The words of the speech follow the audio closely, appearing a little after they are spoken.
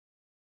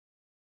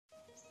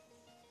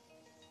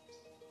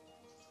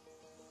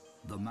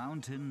The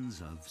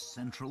mountains of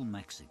central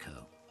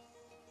Mexico.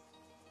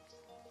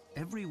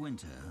 Every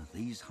winter,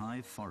 these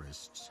high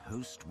forests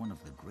host one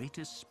of the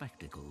greatest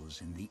spectacles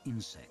in the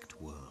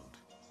insect world.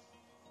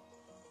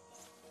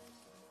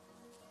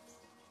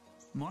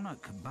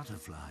 Monarch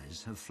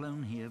butterflies have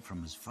flown here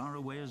from as far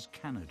away as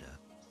Canada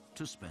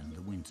to spend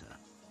the winter.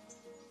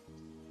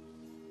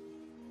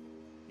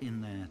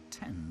 In their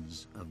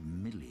tens of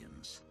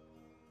millions.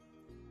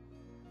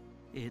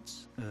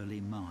 It's early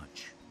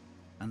March,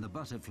 and the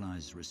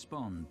butterflies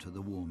respond to the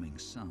warming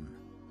sun.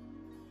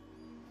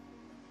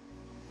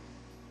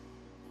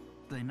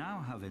 They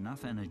now have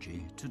enough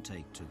energy to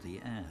take to the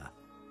air.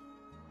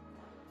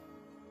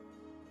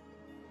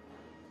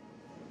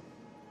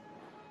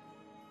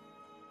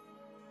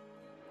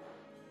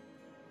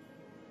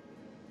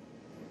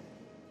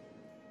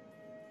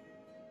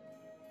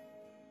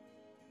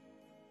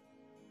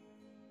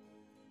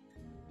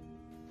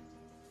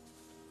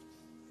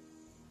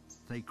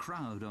 They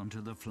crowd onto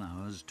the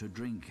flowers to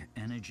drink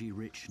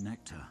energy-rich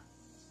nectar.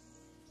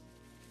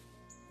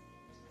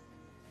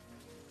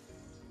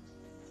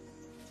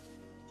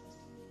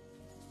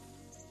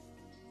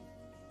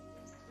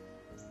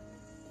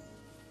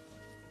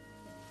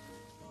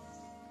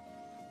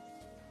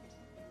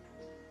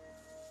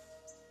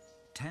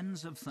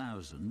 Tens of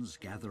thousands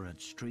gather at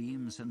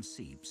streams and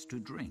seeps to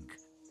drink.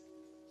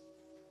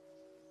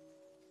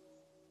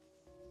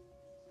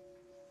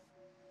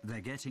 They're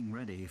getting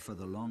ready for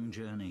the long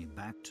journey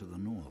back to the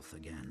north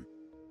again.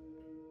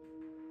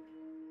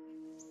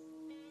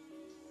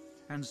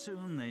 And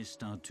soon they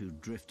start to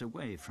drift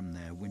away from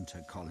their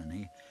winter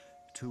colony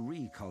to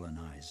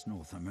recolonize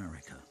North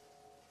America.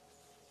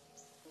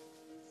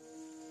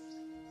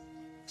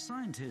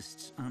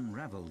 Scientists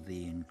unraveled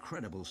the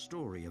incredible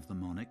story of the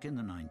monarch in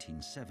the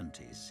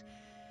 1970s.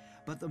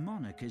 But the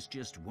monarch is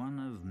just one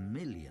of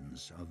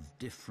millions of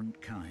different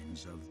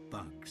kinds of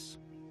bugs.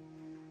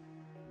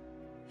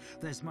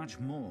 There's much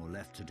more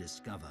left to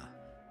discover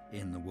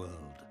in the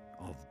world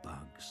of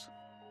bugs.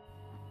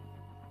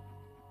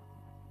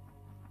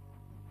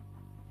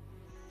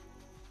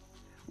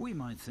 We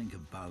might think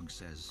of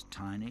bugs as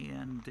tiny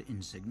and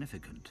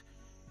insignificant,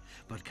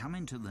 but come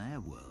into their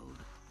world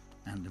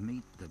and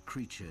meet the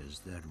creatures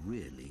that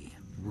really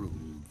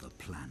rule the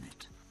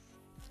planet.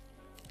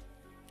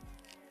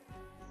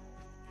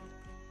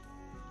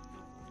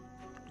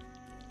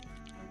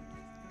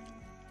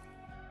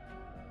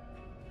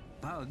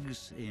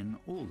 Bugs, in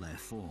all their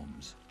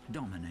forms,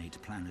 dominate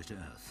planet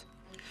Earth.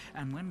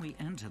 And when we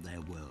enter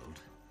their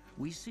world,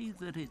 we see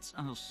that it's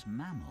us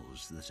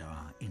mammals that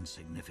are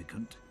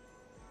insignificant,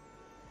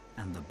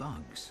 and the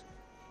bugs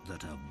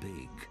that are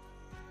big.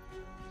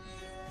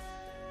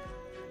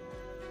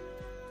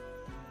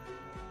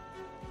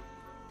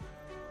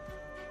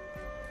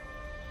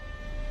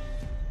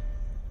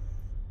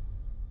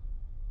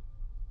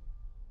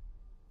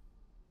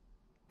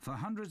 For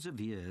hundreds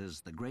of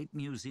years, the great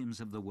museums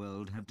of the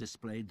world have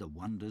displayed the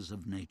wonders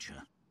of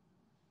nature.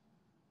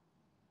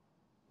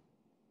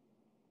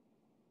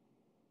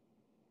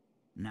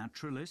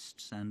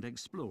 Naturalists and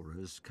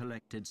explorers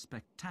collected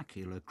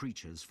spectacular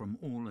creatures from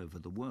all over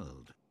the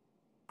world,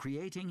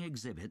 creating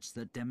exhibits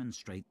that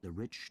demonstrate the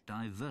rich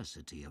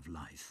diversity of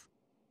life.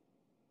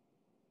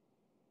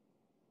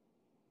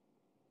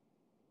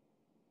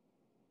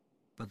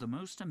 But the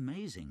most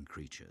amazing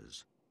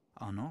creatures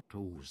are not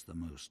always the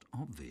most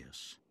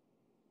obvious.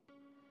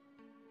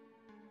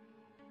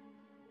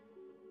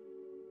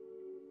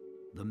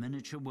 The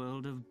miniature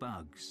world of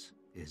bugs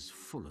is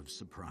full of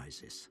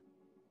surprises.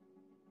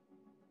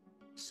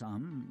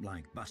 Some,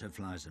 like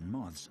butterflies and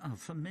moths, are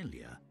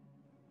familiar,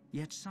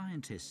 yet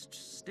scientists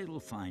still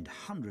find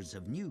hundreds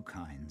of new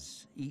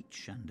kinds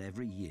each and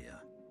every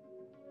year.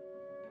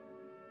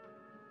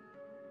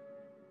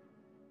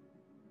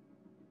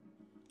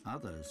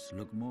 Others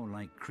look more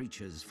like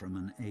creatures from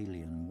an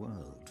alien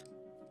world.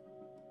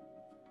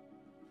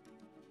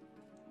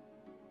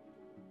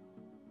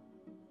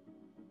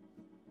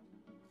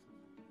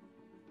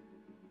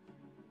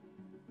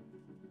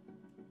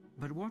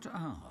 But what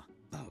are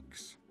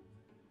bugs?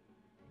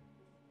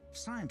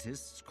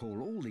 Scientists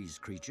call all these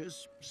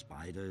creatures,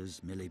 spiders,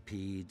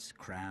 millipedes,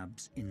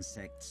 crabs,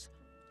 insects,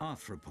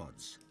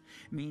 arthropods,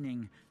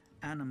 meaning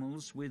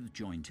animals with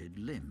jointed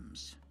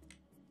limbs.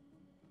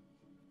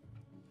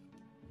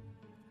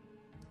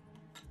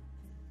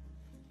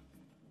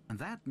 And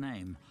that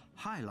name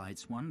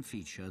highlights one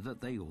feature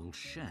that they all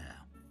share.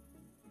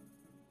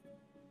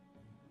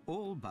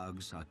 All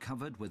bugs are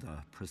covered with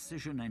a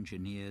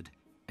precision-engineered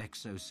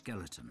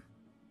exoskeleton.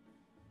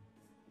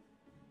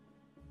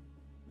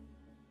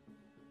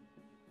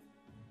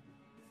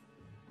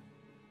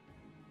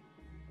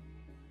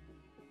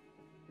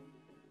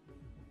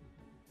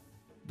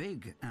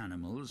 Big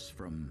animals,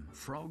 from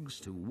frogs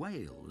to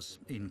whales,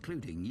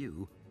 including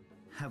you,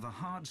 have a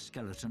hard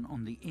skeleton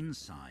on the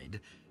inside,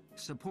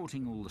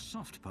 supporting all the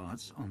soft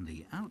parts on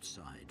the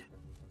outside.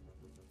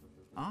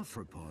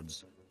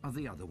 Arthropods are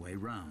the other way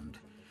round.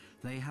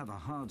 They have a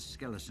hard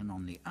skeleton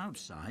on the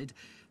outside,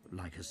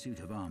 like a suit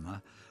of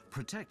armor,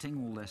 protecting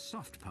all their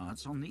soft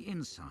parts on the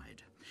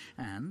inside.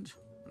 And,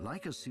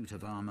 like a suit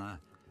of armor,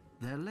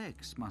 their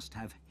legs must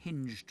have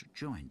hinged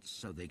joints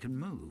so they can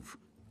move.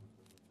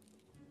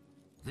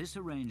 This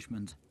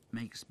arrangement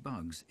makes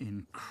bugs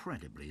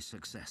incredibly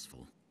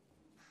successful.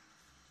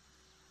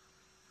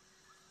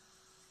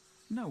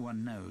 No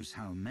one knows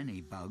how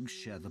many bugs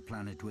share the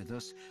planet with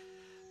us,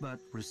 but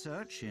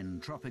research in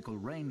tropical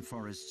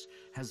rainforests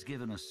has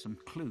given us some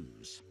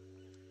clues.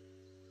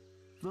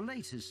 The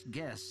latest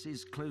guess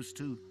is close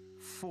to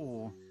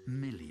 4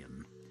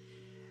 million,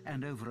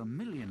 and over 1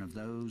 million of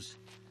those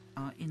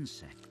are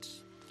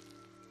insects.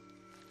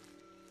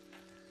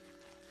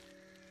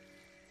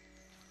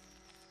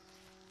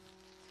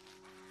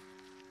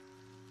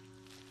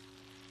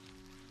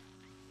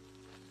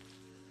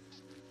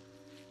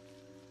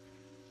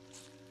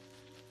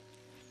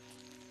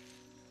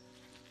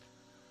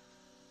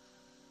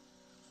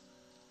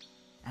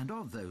 And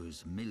of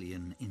those 1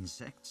 million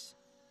insects,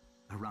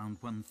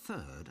 around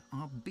 1/3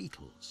 are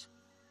beetles.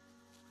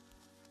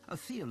 A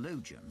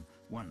theologian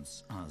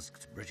once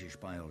asked British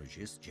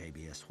biologist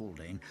J.B.S.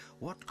 Haldane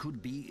what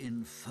could be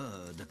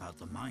inferred about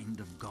the mind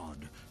of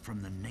God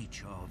from the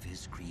nature of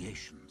his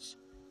creations.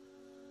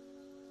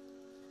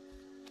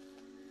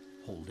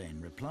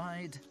 Haldane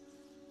replied,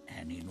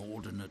 "An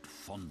inordinate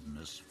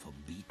fondness for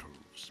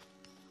beetles."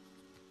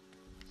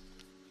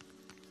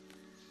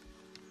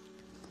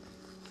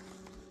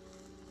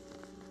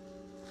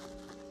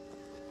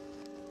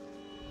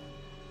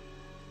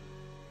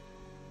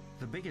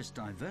 The biggest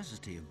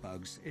diversity of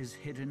bugs is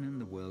hidden in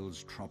the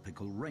world's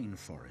tropical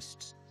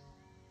rainforests,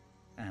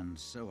 and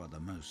so are the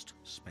most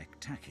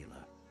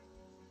spectacular.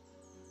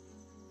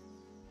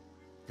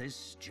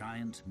 This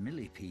giant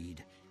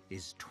millipede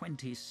is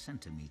 20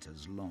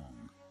 centimeters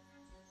long.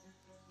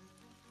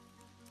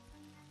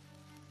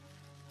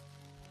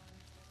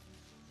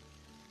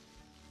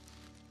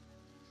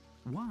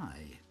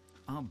 Why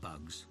are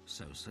bugs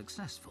so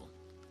successful?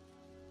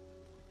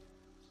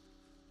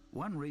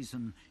 One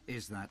reason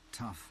is that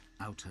tough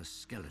outer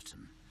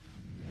skeleton.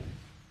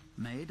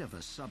 Made of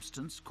a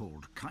substance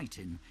called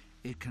chitin,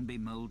 it can be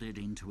molded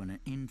into an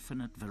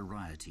infinite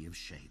variety of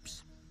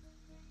shapes.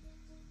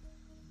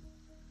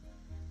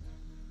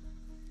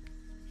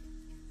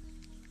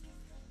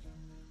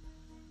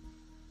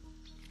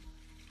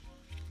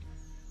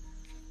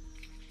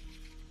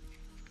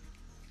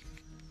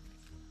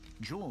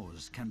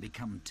 Jaws can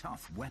become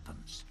tough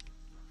weapons.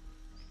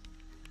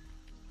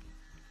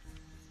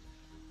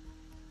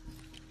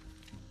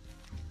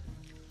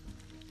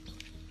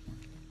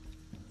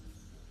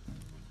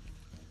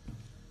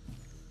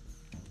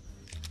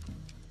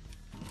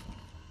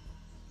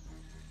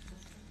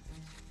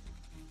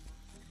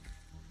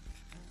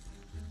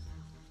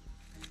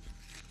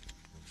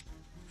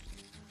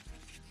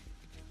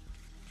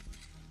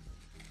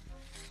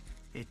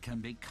 It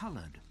can be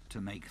colored to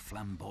make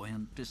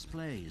flamboyant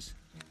displays.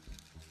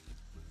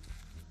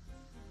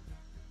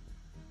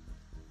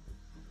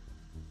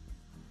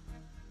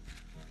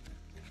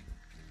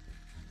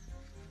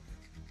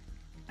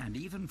 And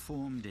even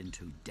formed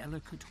into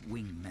delicate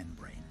wing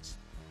membranes.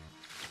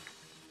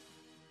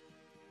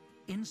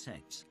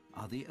 Insects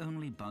are the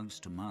only bugs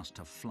to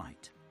master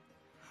flight.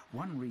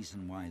 One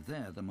reason why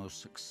they're the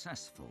most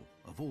successful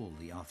of all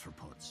the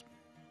arthropods.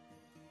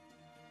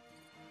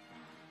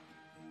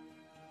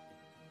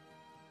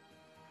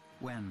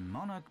 When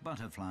monarch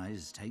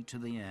butterflies take to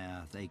the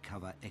air, they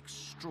cover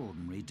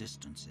extraordinary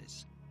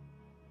distances.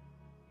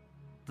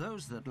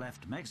 Those that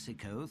left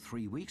Mexico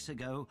 3 weeks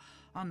ago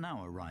are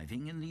now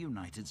arriving in the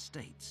United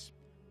States,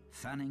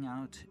 fanning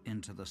out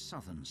into the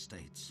southern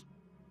states.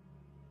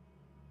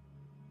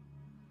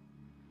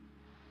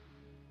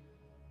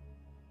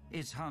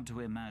 It's hard to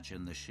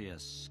imagine the sheer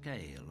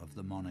scale of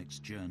the monarch's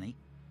journey.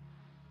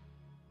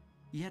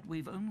 Yet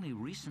we've only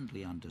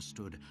recently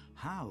understood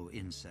how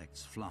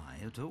insects fly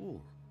at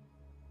all.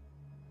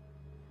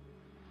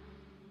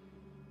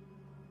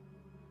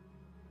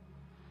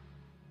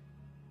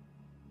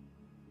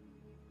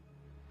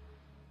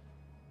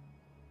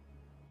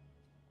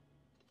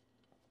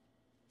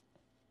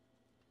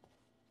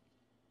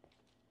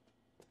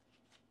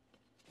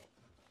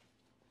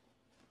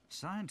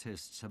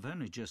 Scientists have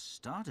only just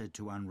started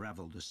to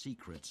unravel the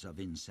secrets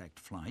of insect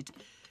flight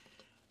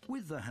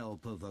with the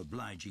help of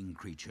obliging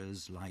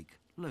creatures like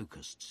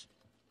locusts.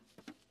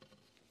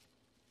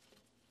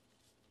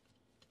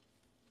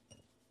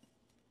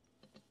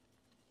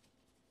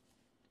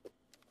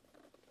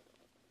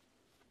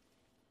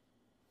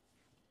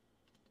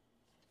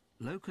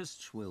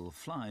 Locusts will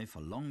fly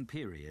for long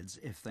periods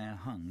if they're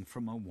hung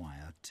from a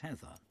wire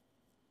tether,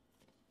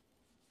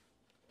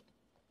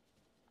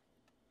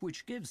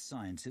 which gives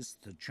scientists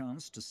the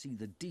chance to see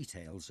the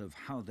details of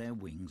how their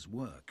wings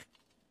work.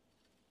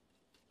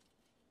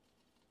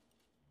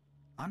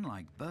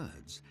 Unlike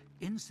birds,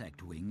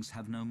 insect wings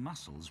have no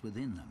muscles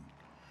within them.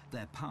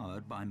 They're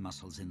powered by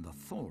muscles in the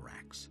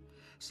thorax,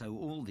 so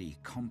all the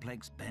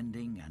complex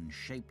bending and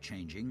shape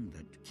changing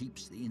that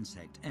keeps the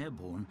insect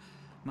airborne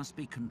must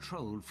be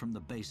controlled from the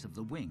base of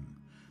the wing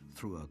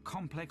through a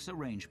complex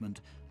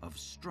arrangement of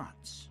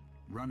struts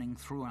running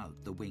throughout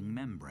the wing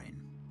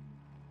membrane.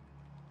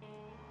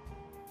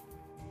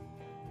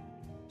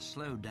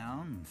 Slowed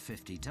down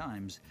 50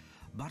 times,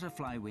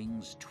 butterfly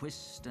wings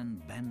twist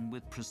and bend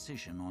with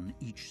precision on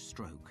each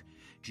stroke,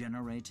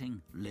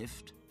 generating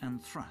lift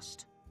and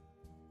thrust.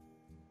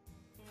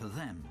 For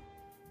them,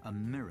 a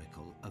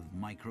miracle of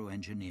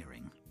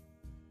microengineering.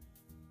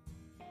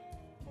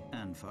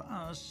 And for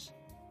us,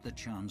 the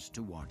chance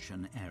to watch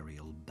an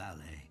aerial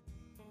ballet.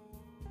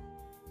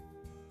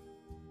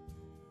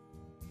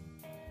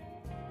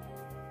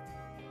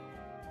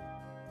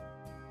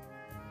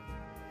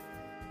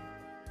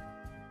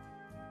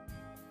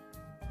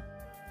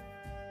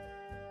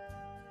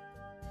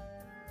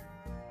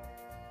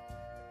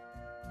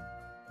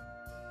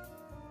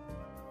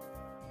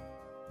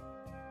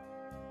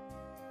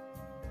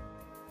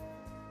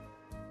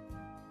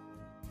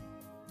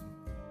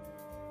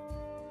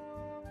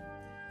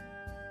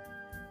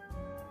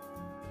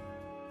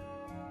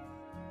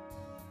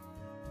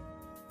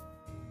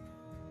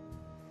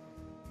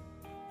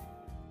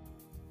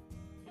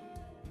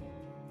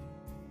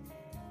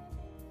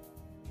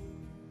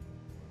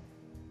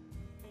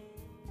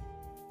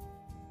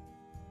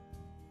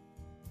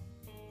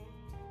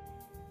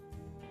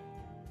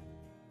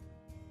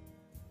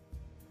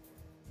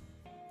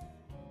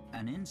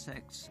 An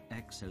insect's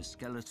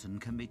exoskeleton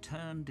can be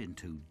turned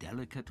into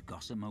delicate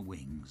gossamer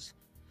wings,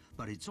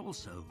 but it's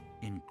also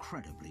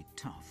incredibly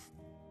tough.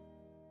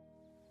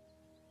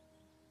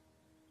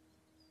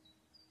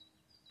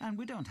 And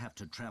we don't have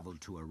to travel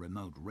to a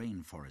remote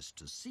rainforest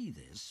to see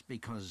this,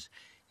 because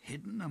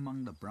hidden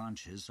among the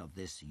branches of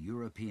this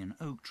European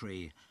oak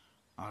tree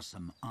are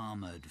some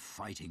armored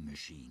fighting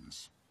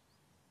machines.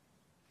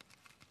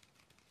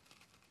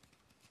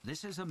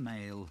 This is a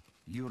male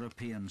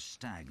European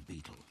stag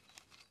beetle.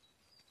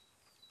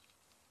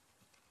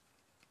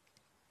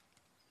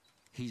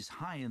 He's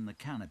high in the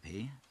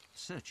canopy,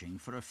 searching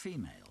for a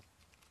female.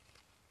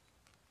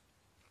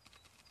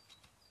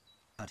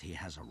 But he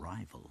has a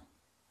rival.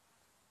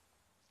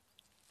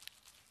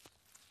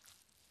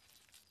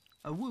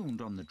 A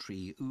wound on the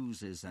tree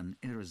oozes an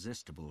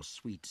irresistible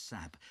sweet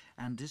sap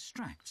and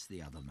distracts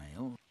the other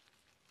male,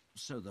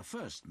 so the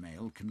first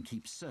male can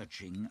keep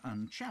searching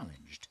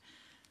unchallenged.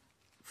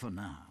 For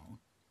now.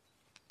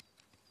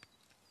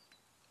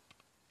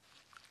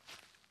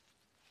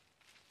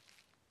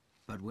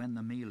 But when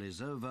the meal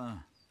is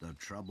over, the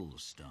trouble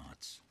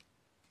starts.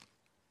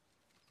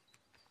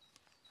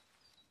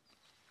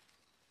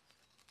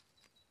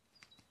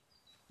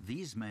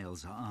 These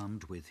males are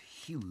armed with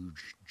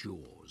huge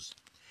jaws,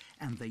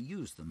 and they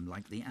use them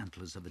like the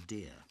antlers of a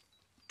deer,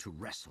 to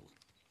wrestle.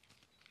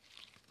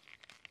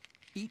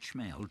 Each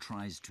male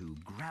tries to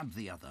grab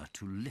the other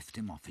to lift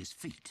him off his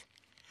feet.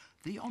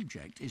 The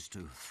object is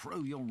to throw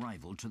your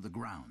rival to the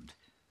ground,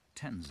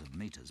 tens of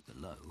meters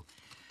below,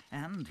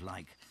 and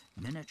like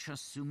miniature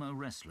sumo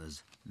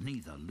wrestlers,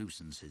 neither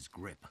loosens his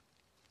grip.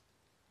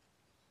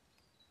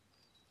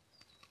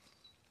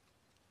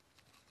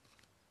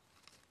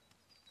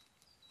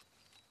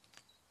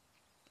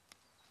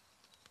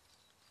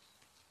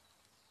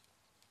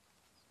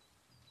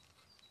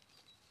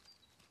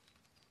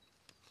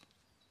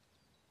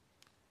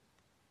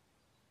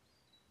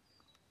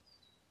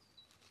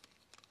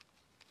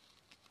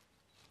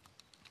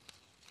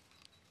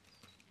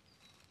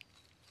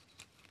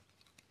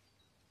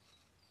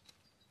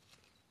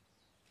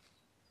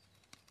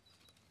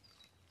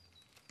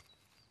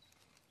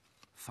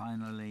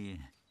 Finally,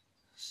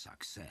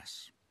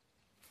 success.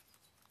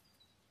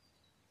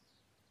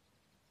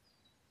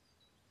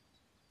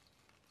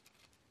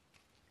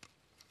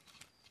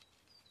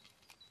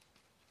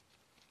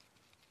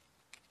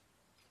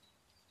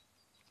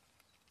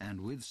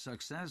 And with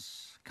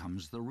success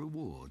comes the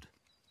reward.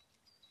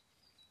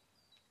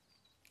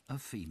 A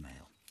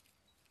female.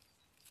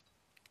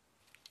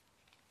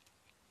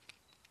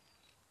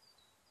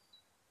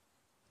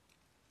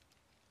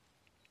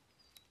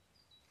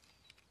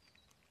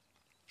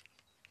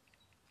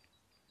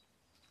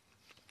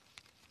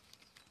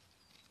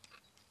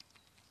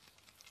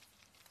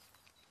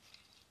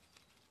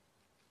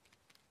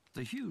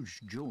 The huge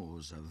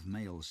jaws of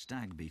male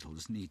stag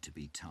beetles need to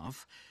be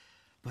tough,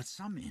 but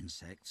some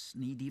insects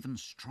need even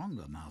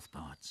stronger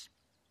mouthparts.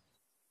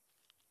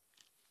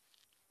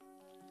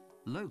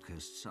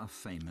 Locusts are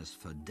famous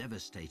for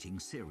devastating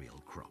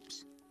cereal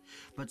crops,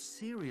 but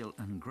cereal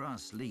and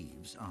grass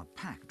leaves are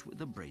packed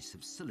with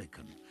abrasive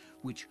silicon,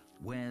 which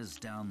wears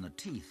down the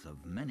teeth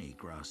of many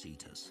grass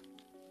eaters.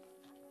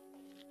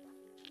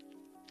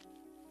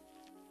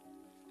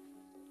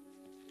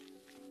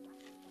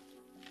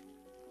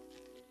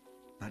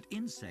 But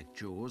insect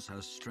jaws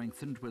are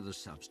strengthened with a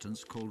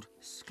substance called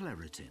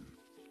sclerotin,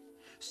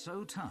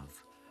 so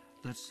tough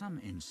that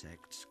some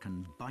insects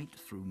can bite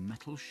through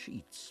metal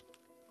sheets.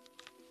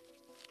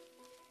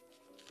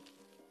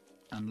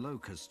 And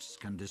locusts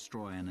can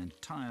destroy an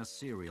entire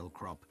cereal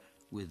crop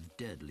with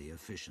deadly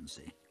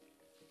efficiency.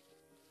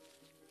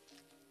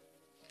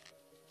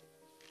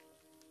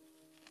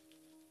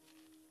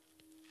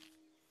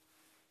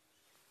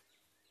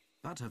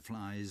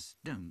 Butterflies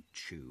don't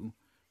chew,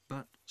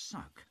 but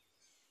suck.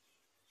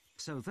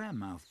 So their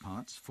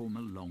mouthparts form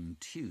a long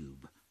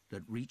tube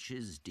that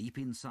reaches deep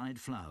inside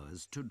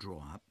flowers to draw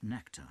up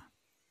nectar.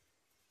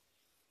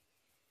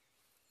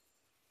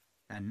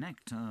 And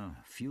nectar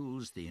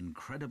fuels the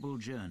incredible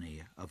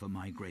journey of a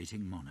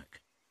migrating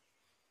monarch.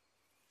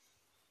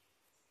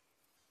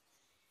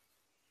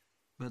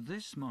 But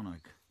this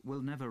monarch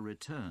will never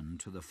return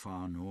to the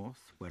far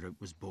north where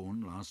it was born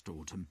last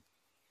autumn.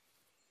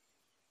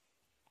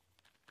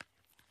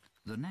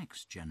 The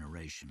next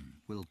generation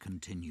will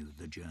continue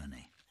the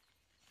journey.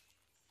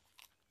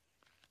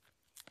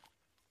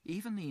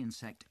 Even the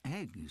insect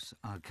eggs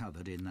are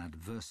covered in that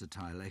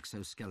versatile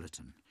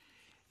exoskeleton,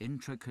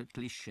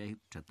 intricately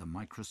shaped at the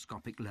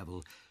microscopic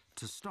level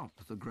to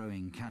stop the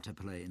growing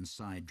caterpillar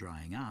inside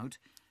drying out,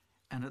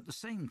 and at the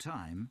same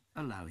time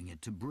allowing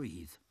it to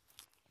breathe.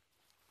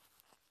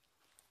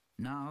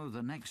 Now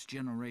the next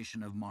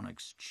generation of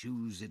monarchs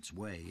chews its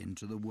way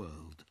into the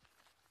world.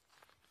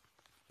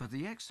 But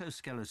the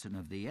exoskeleton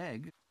of the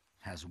egg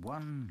has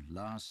one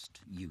last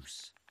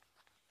use.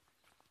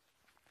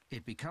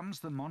 It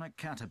becomes the monarch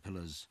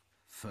caterpillar's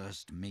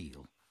first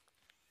meal.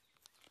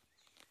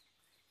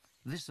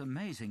 This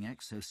amazing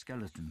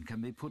exoskeleton can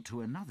be put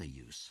to another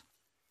use.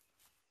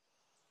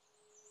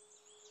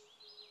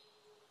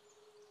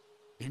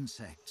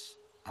 Insects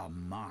are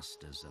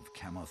masters of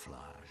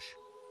camouflage.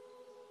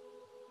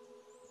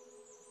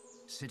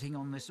 Sitting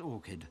on this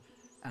orchid,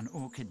 an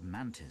orchid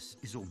mantis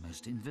is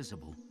almost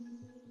invisible.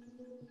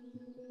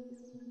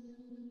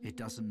 It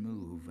doesn't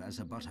move as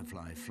a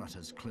butterfly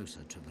flutters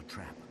closer to the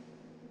trap.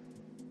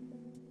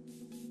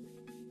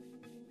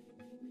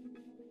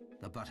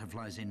 The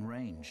butterfly's in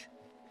range.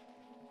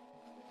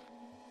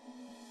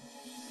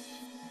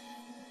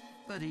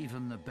 But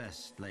even the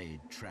best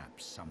laid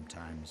traps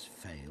sometimes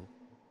fail.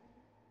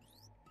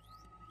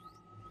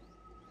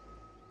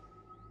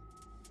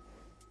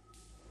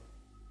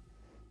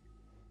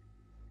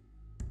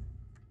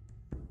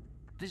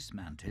 This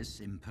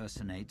mantis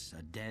impersonates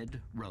a dead,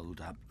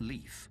 rolled-up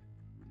leaf.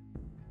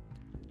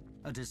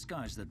 A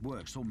disguise that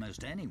works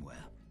almost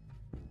anywhere.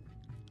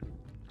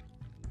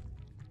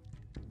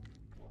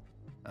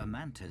 A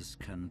mantis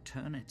can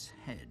turn its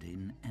head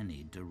in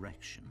any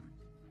direction.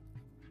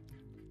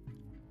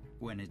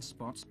 When it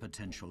spots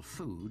potential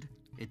food,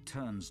 it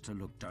turns to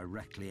look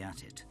directly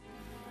at it.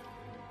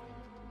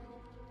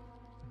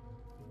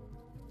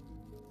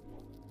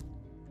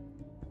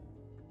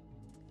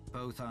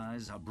 Both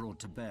eyes are brought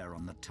to bear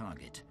on the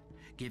target,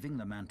 giving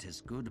the mantis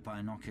good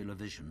binocular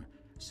vision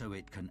so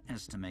it can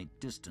estimate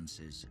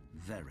distances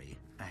very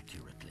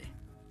accurately.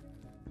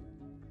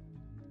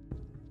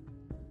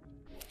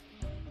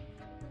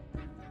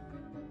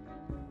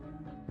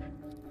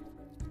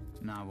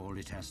 Now all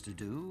it has to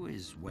do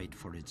is wait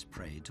for its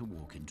prey to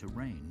walk into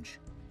range.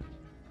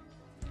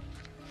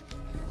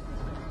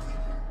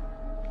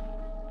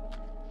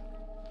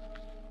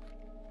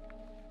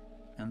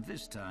 And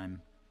this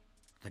time,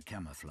 the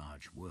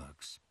camouflage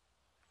works.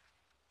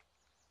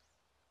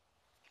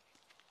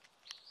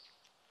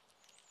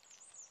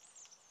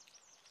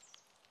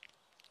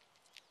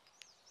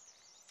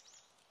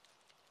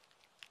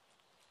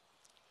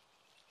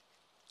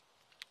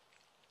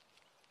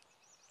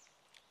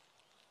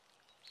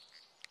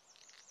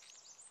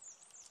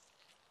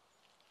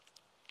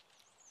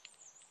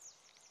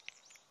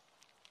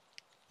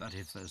 But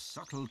if the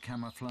subtle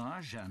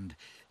camouflage and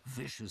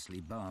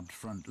viciously barbed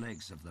front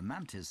legs of the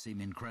mantis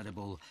seem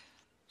incredible,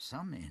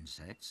 some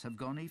insects have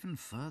gone even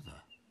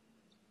further.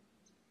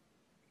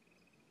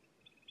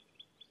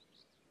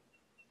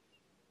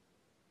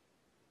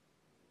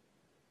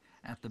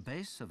 At the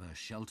base of a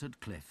sheltered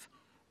cliff,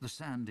 the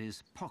sand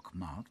is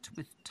pockmarked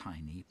with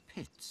tiny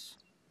pits.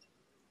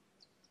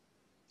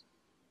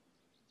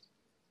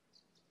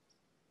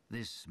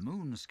 This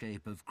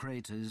moonscape of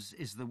craters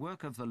is the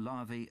work of the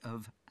larvae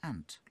of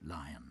ant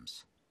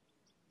lions.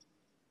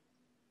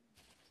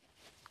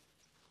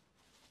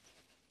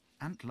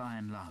 Ant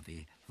lion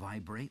larvae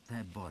vibrate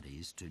their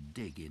bodies to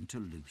dig into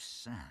loose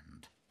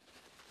sand.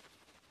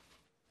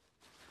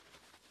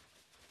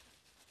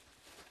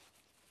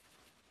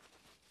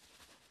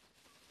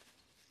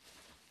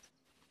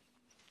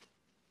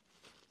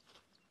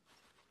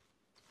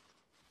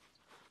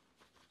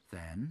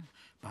 Then,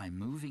 by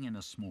moving in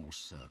a small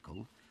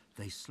circle,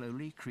 they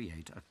slowly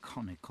create a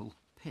conical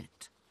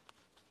pit.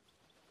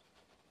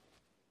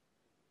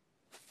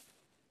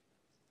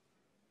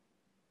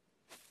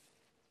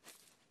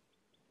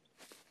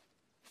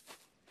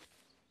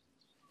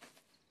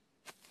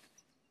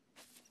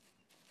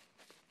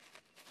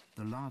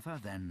 The larva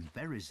then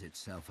buries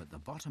itself at the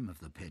bottom of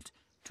the pit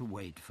to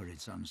wait for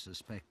its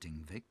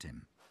unsuspecting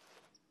victim.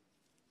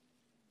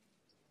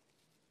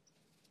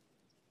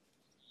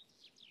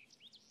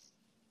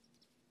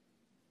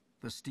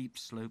 The steep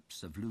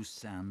slopes of loose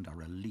sand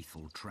are a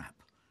lethal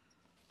trap,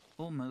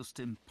 almost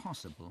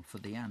impossible for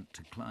the ant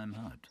to climb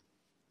out.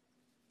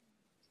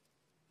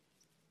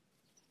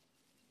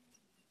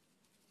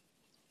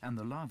 And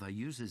the larva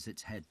uses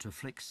its head to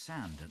flick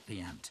sand at the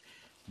ant,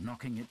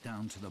 knocking it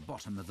down to the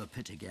bottom of the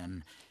pit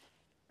again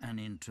and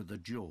into the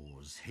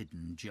jaws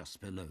hidden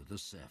just below the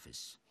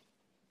surface.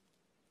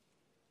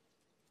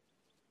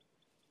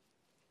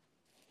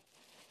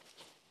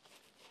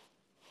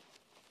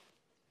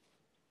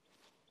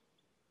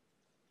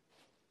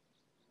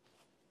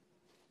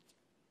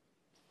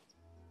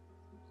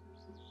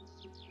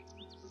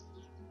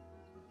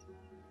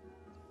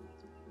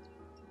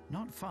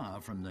 Not far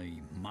from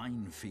the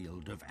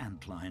minefield of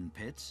antlion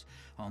pits,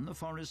 on the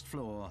forest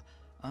floor,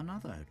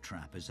 another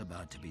trap is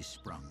about to be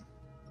sprung.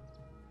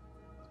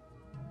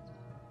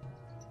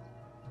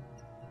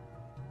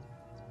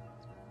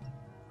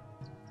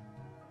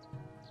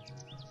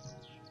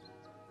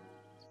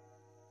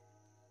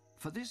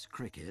 For this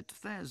cricket,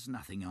 there's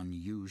nothing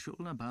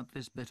unusual about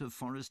this bit of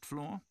forest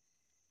floor,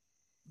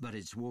 but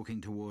it's walking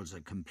towards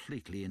a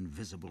completely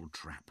invisible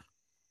trap.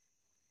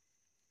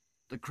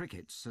 The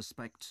cricket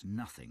suspects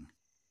nothing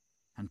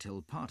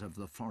until part of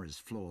the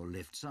forest floor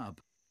lifts up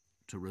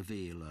to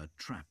reveal a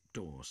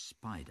trapdoor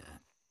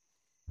spider.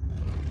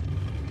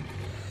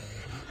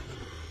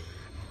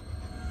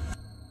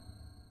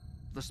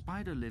 The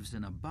spider lives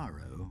in a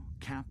burrow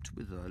capped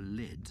with a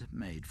lid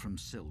made from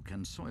silk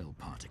and soil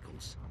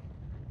particles.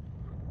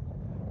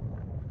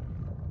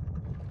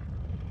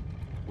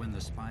 When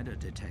the spider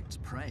detects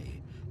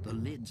prey, the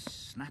lid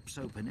snaps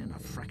open in a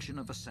fraction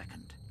of a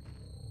second.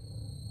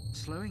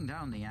 Slowing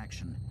down the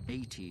action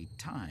 80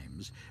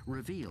 times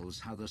reveals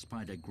how the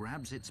spider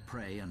grabs its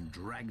prey and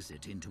drags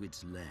it into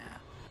its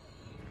lair.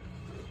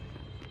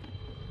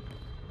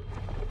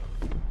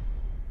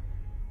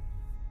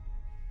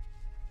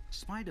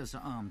 Spiders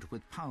are armed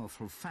with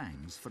powerful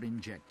fangs for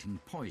injecting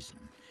poison,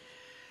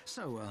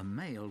 so a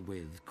male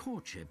with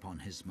courtship on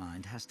his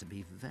mind has to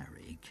be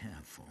very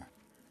careful.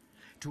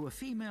 To a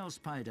female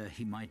spider,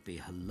 he might be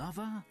her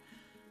lover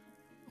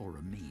or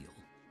a meal.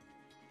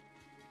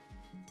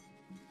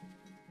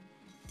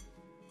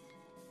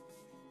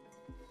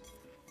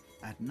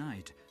 At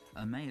night,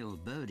 a male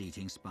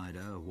bird-eating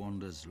spider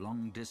wanders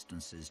long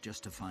distances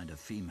just to find a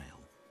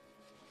female.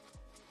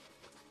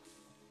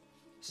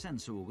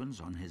 Sense organs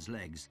on his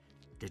legs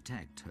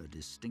detect her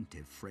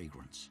distinctive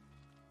fragrance.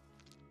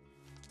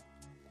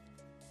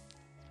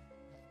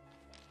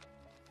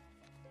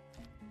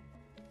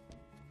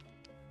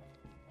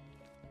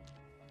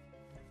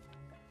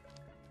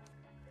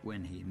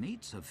 When he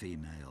meets a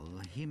female,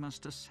 he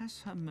must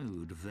assess her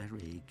mood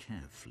very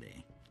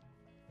carefully.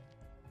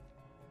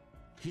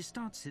 He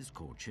starts his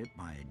courtship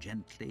by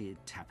gently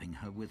tapping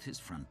her with his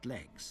front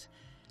legs,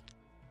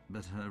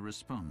 but her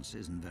response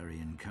isn't very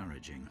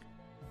encouraging.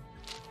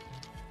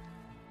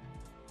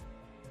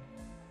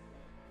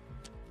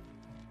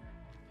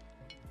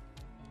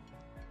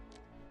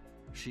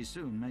 She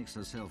soon makes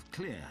herself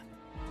clear.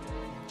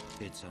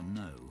 It's a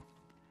no,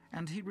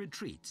 and he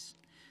retreats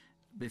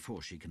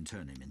before she can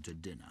turn him into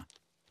dinner.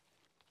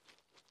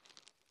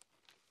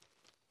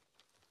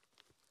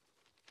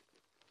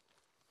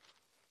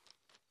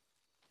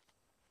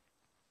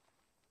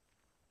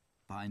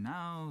 By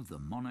now, the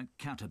monarch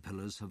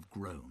caterpillars have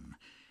grown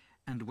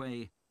and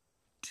weigh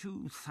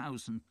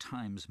 2,000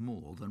 times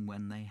more than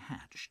when they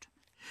hatched.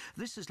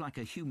 This is like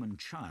a human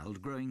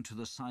child growing to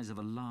the size of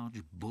a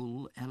large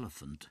bull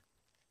elephant.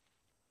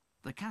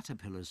 The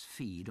caterpillars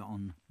feed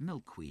on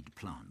milkweed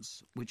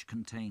plants, which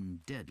contain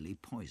deadly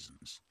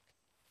poisons.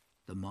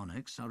 The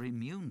monarchs are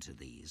immune to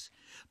these,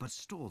 but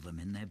store them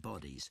in their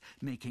bodies,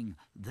 making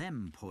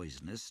them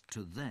poisonous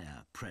to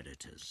their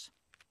predators.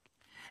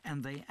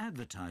 And they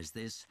advertise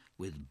this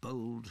with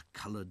bold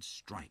coloured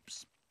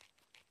stripes.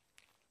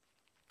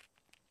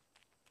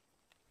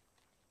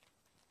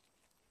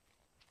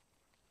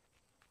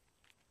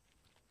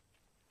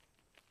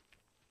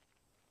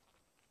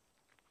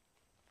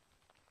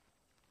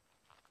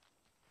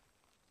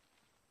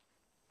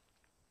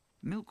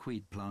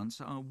 Milkweed plants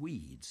are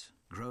weeds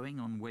growing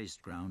on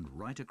waste ground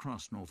right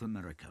across North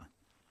America,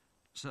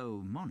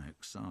 so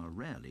monarchs are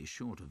rarely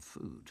short of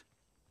food.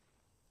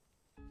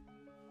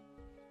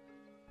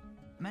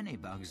 Many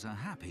bugs are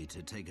happy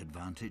to take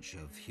advantage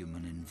of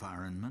human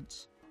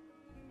environments.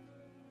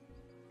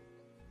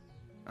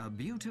 A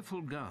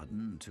beautiful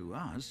garden to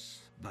us,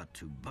 but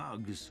to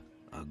bugs,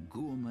 a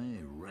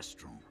gourmet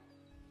restaurant.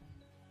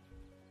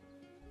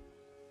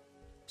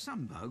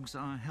 Some bugs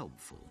are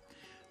helpful.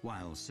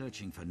 While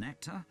searching for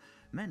nectar,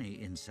 many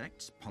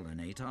insects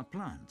pollinate our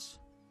plants.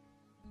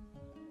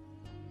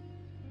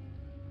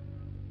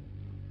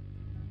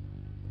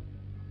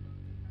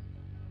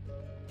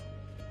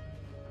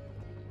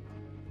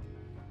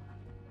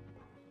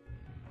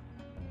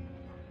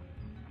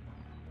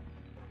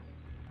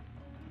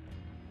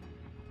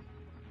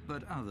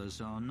 But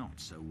others are not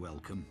so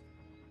welcome.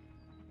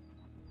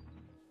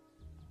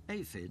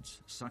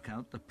 Aphids suck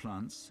out the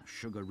plant's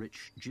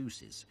sugar-rich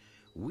juices,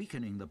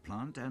 weakening the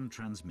plant and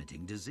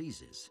transmitting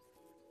diseases.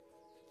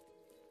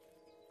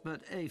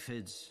 But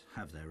aphids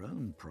have their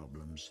own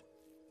problems.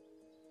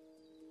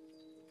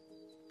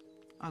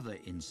 Other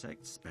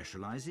insects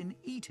specialize in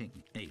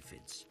eating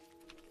aphids.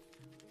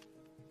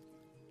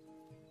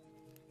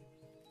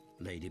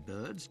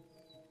 Ladybirds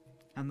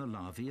and the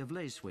larvae of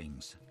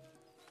lacewings.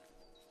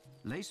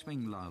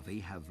 Lacewing larvae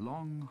have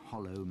long,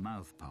 hollow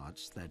mouth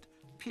parts that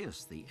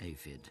pierce the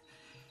aphid,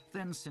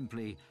 then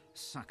simply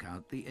suck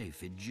out the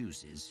aphid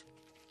juices,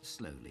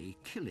 slowly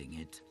killing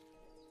it.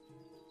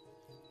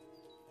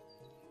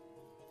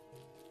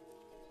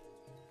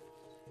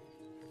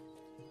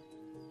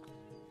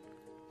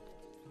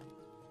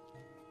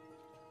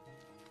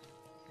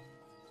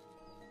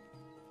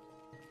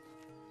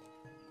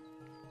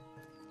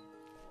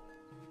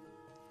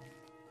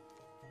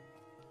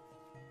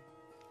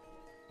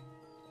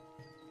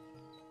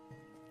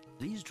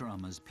 These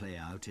dramas play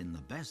out in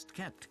the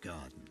best-kept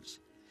gardens,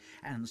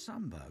 and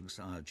some bugs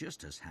are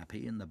just as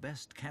happy in the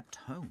best-kept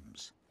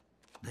homes.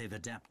 They've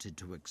adapted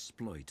to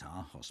exploit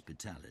our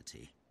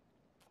hospitality.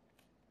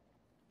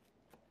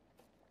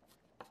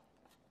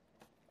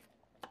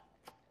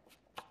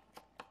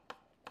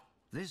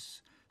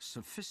 This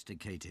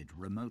sophisticated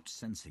remote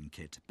sensing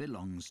kit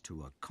belongs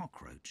to a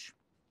cockroach.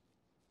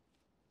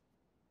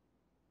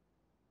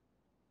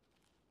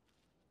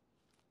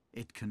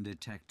 It can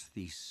detect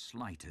the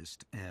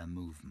slightest air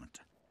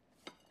movement.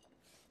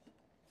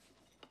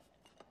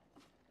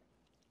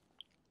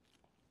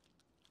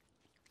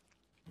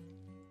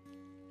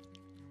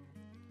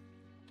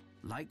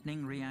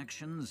 Lightning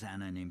reactions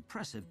and an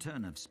impressive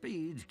turn of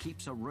speed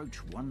keeps a roach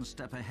one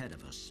step ahead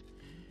of us.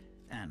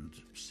 And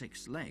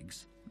 6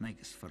 legs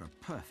makes for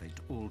a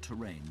perfect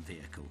all-terrain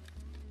vehicle.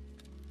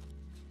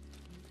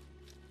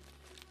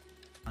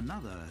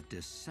 Another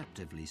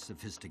deceptively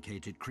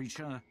sophisticated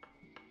creature,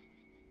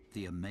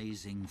 the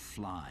amazing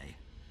fly.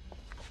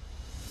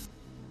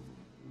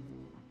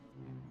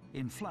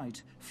 In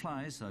flight,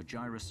 flies are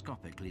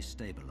gyroscopically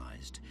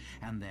stabilized,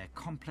 and their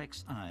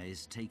complex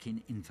eyes take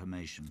in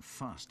information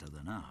faster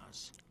than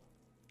ours.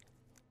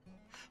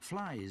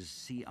 Flies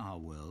see our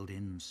world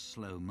in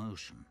slow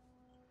motion.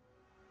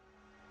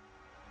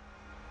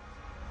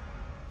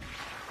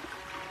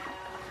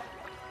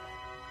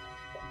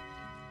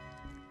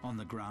 On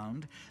the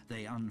ground,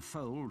 they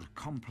unfold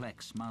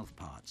complex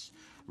mouthparts,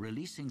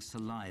 releasing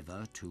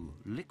saliva to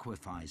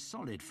liquefy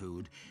solid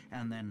food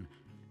and then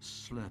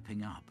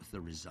slurping up the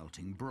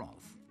resulting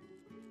broth.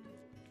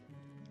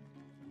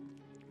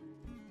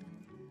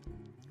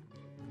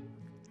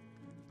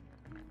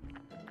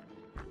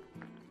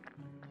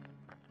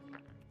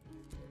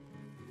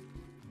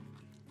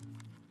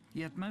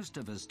 Yet most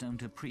of us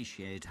don't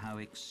appreciate how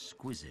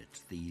exquisite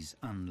these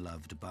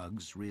unloved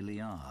bugs really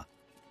are.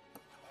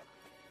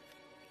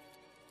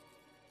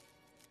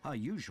 Our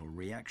usual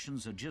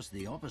reactions are just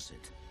the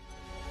opposite.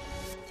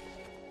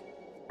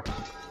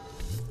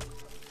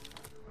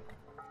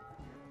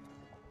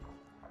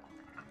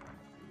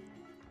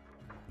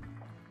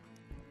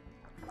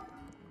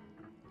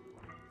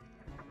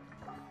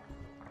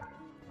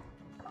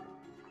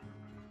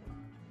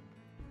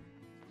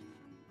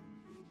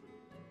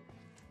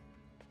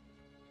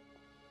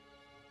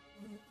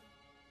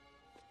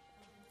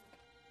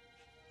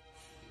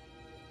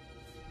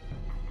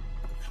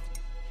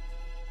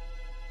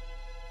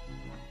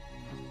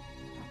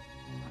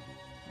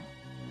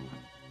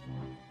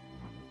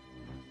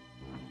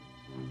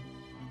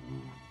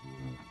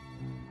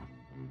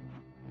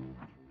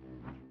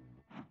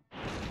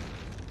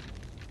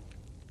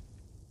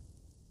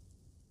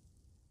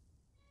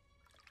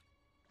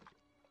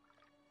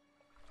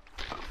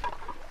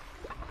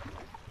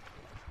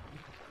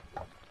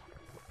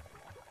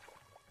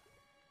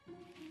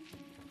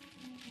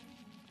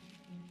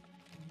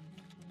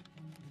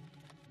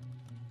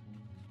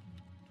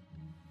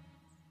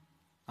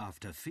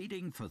 After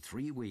feeding for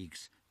 3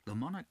 weeks, the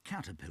monarch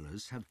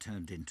caterpillars have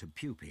turned into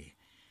pupae,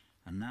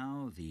 and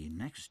now the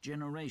next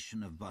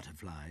generation of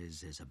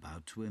butterflies is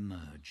about to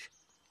emerge.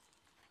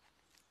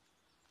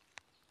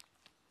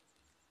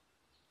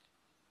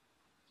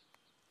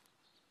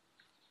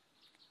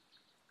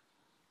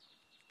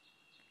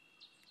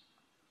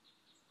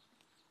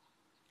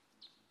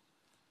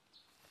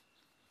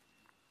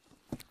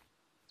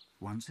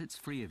 Once it's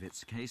free of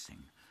its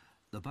casing,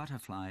 the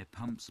butterfly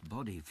pumps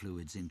body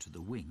fluids into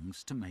the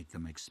wings to make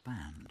them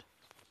expand.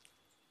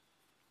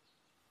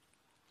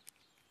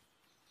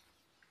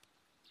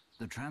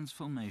 The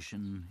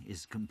transformation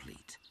is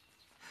complete.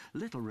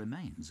 Little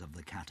remains of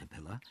the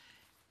caterpillar,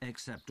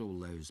 except all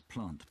those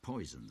plant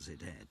poisons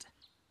it ate.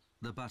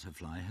 The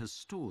butterfly has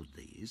stored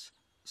these,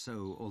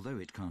 so although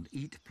it can't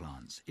eat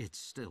plants, it's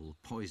still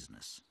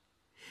poisonous.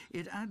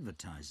 It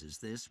advertises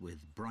this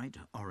with bright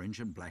orange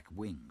and black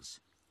wings,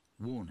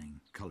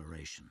 warning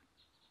coloration.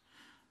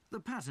 The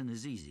pattern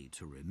is easy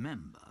to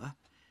remember.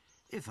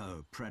 If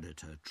a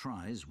predator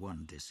tries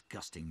one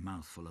disgusting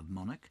mouthful of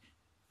monarch,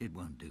 it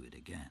won't do it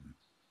again.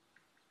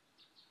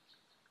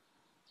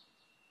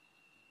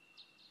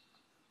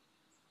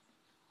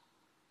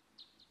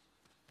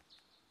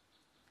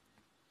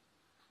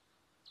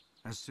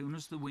 As soon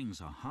as the wings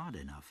are hard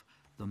enough,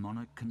 the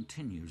monarch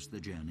continues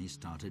the journey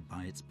started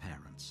by its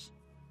parents,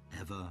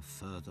 ever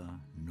further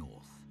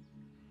north.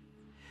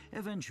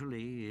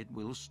 Eventually, it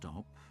will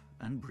stop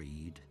and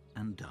breed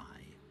and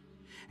die,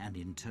 and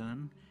in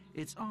turn,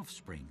 Its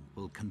offspring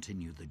will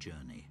continue the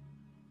journey,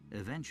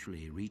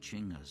 eventually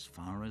reaching as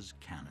far as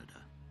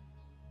Canada.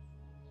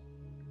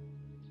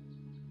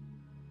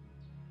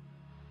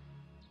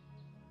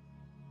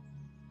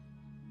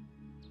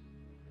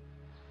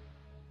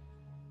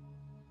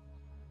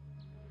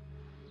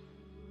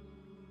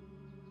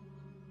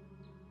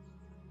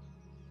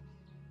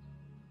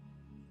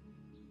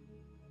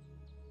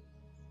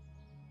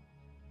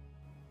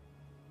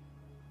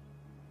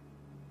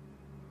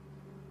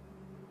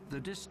 The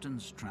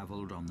distance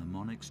traveled on the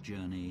monarch's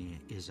journey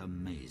is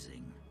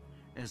amazing,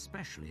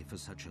 especially for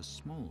such a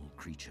small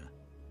creature.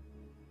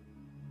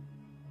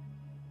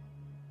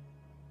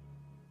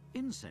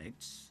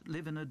 Insects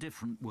live in a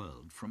different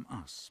world from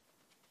us.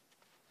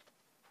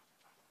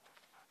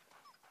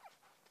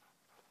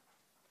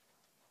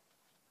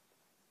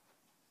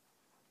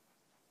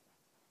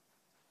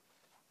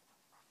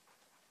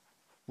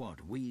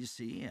 What we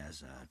see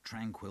as a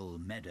tranquil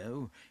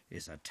meadow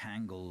is a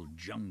tangled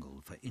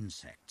jungle for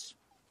insects,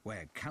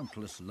 where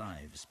countless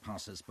lives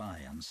pass us by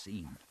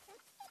unseen.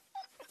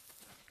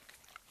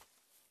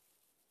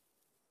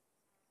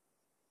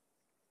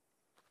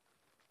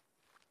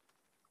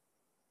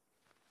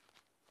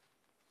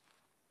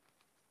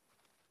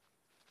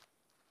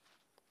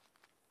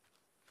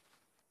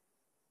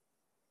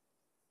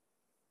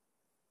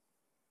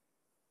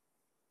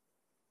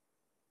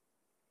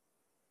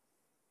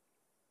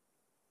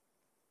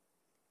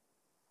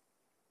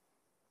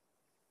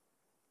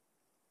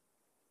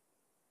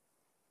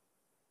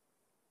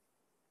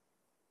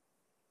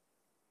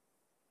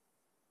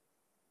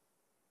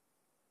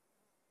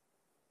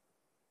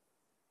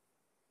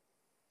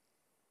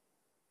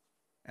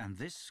 And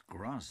this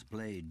grass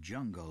blade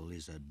jungle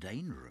is a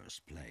dangerous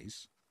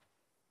place.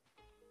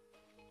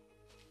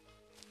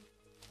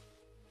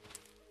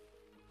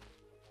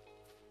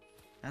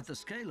 At the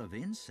scale of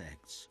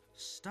insects,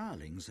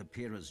 starlings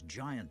appear as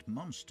giant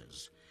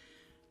monsters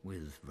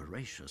with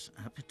voracious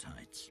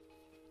appetites.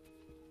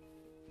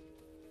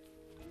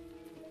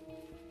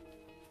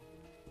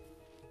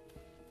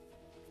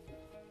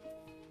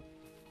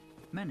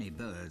 Many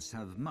birds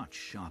have much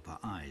sharper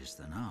eyes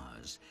than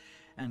ours,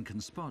 and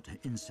can spot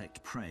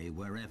insect prey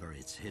wherever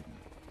it's hidden.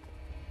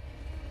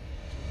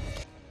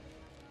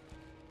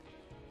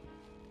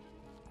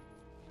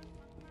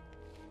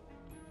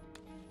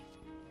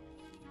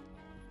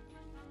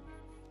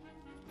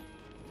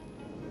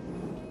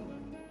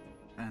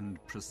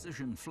 And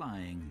precision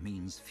flying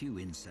means few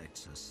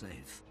insects are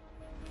safe.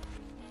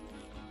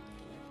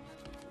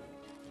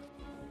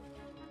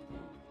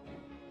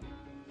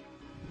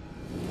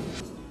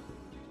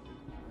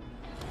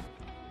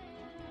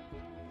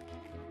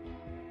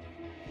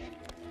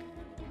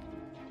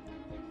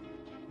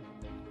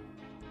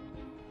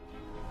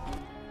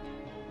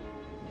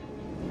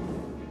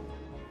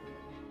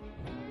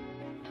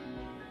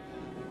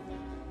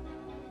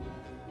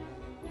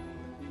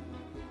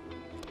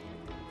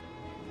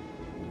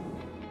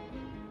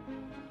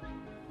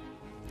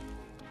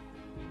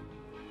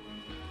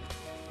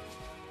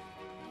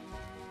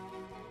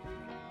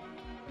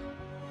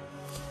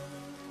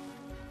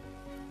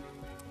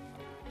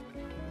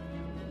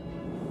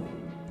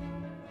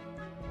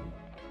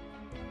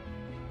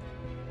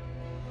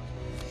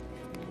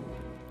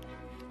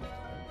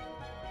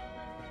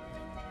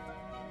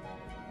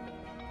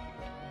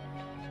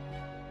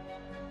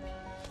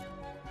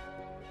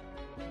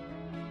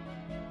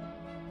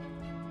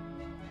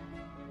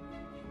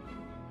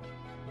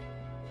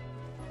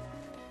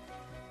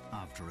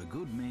 After a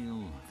good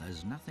meal,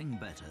 there's nothing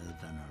better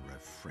than a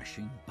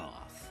refreshing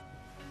bath.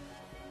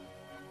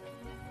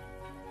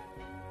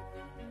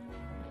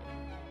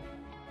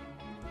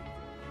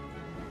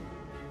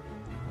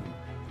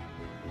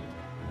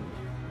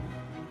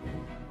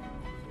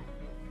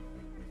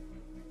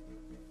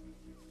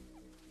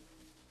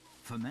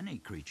 For many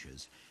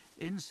creatures,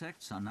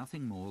 insects are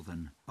nothing more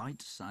than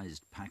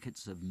bite-sized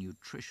packets of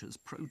nutritious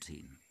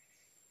protein.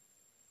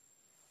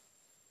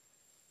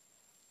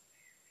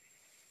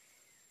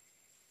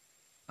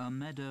 A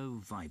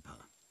meadow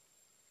viper.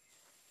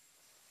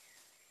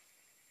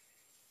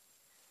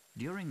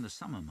 During the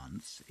summer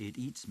months, it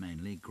eats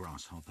mainly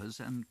grasshoppers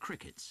and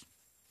crickets.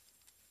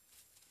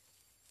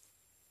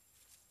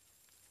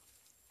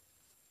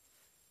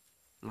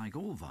 Like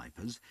all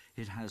vipers,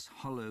 it has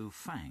hollow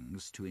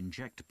fangs to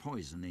inject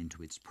poison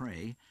into its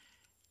prey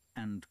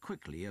and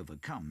quickly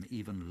overcome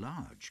even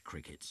large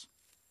crickets.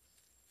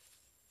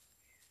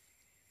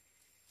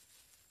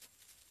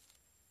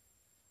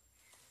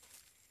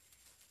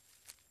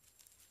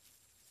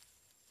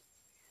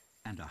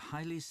 And a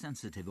highly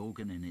sensitive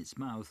organ in its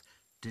mouth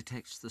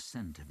detects the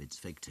scent of its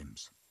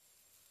victims.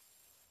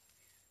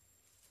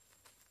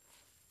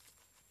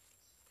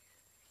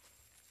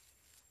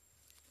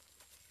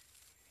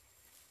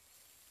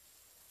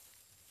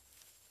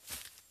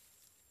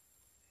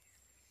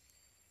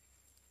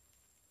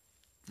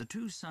 The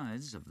two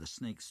sides of the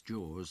snake's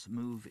jaws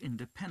move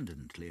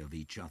independently of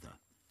each other,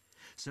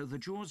 so the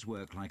jaws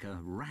work like a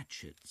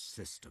ratchet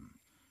system,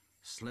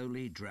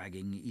 slowly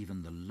dragging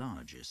even the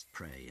largest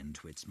prey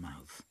into its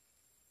mouth.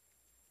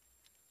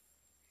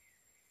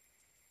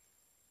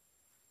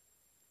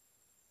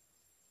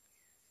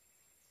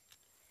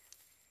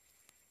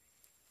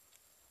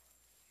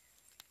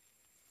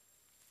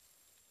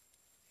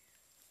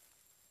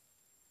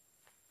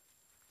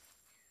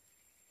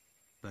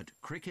 But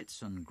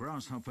crickets and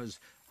grasshoppers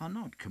are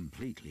not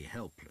completely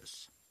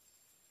helpless.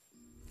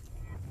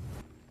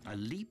 A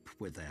leap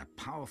with their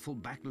powerful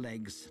back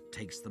legs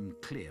takes them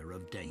clear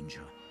of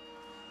danger.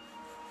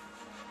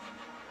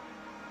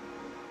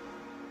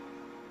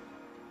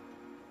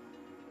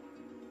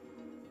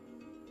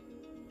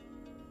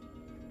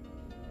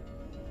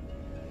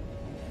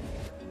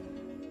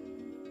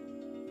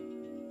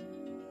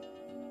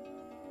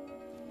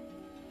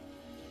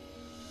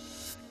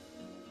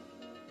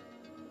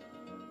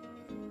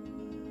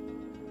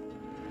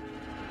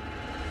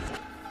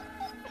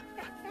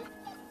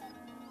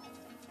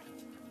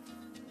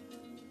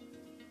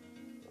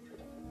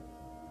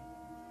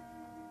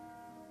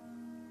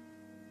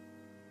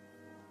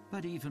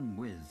 But even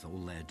with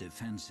all their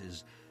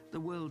defenses, the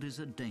world is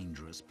a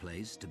dangerous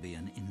place to be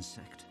an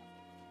insect.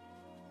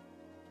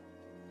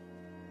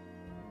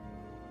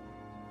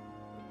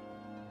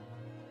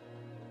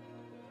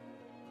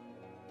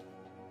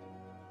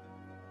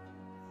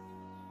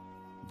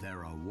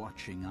 There are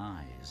watching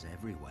eyes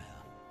everywhere.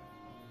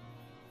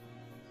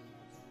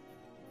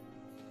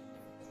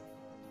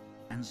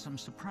 And some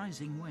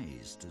surprising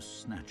ways to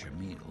snatch a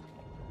meal.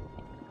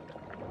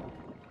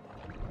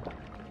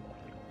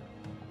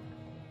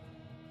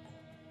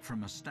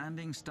 From a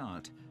standing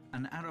start,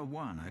 an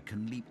arowana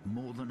can leap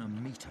more than a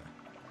meter.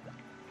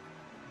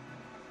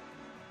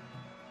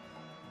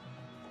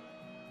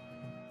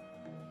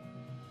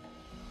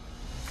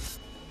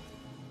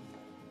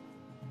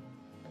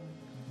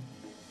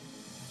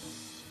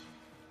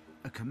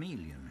 A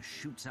chameleon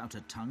shoots out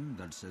a tongue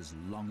that's as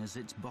long as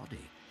its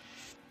body.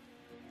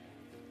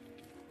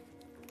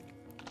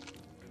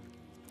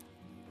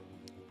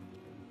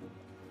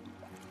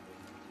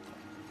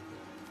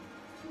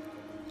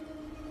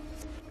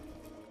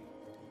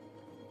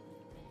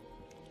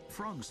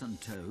 Frogs and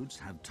toads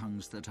have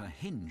tongues that are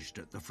hinged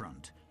at the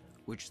front,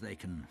 which they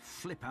can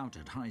flip out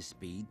at high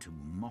speed to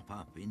mop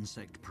up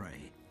insect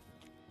prey.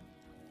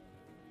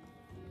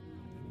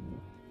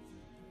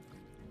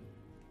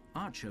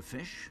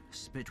 Archerfish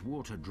spit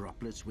water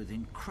droplets with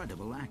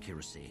incredible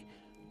accuracy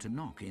to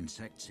knock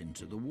insects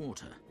into the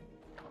water.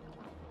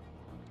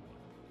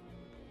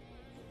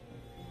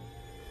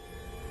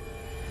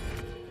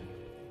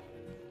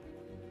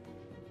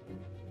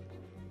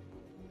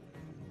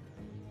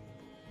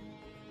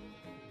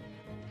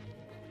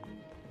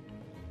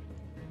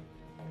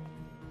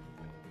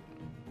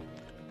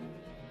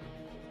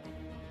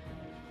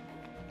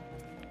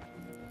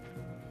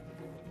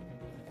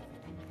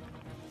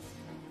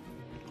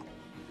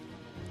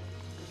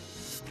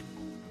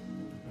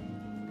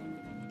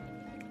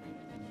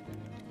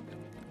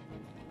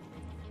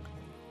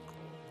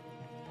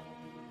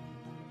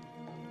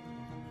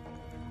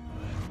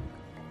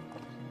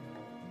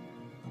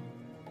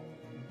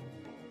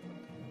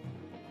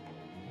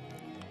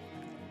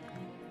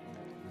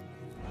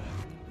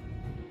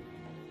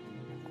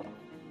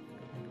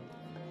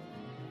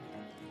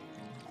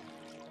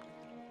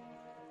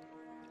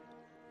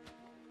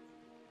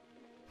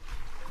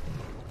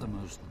 The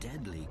most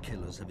deadly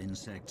killers of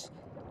insects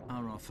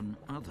are often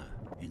other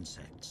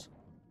insects.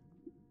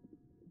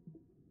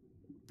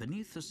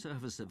 Beneath the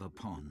surface of a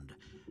pond,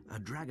 a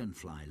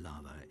dragonfly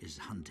larva is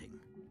hunting.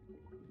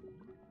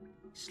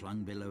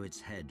 Slung below its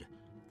head,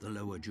 the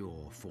lower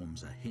jaw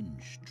forms a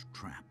hinged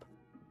trap.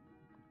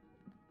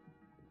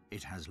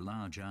 It has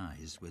large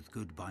eyes with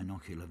good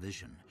binocular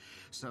vision,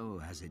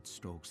 so as it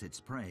stalks its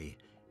prey,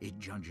 it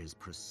judges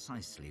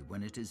precisely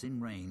when it is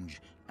in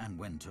range and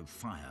when to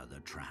fire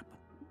the trap.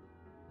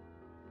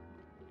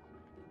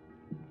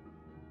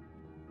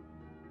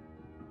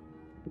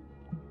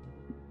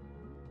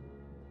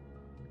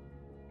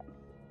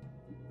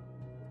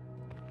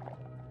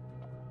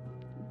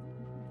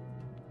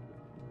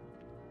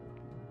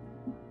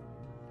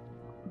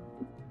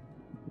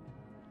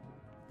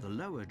 The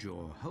lower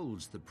jaw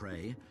holds the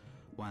prey,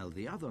 while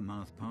the other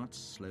mouthparts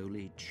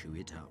slowly chew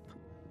it up.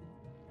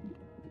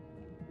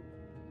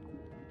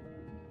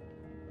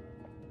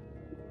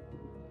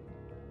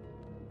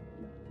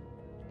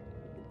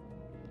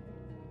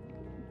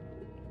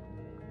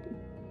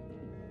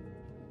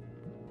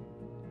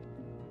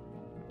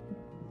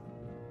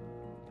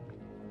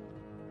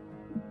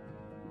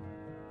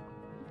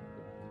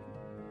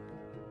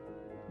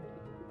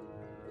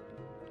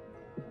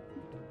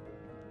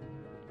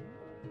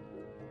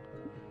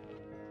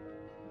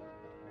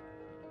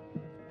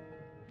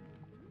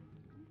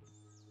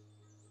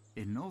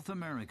 In North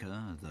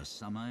America, the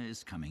summer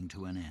is coming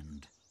to an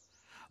end.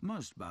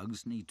 Most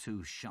bugs need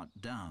to shut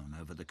down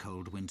over the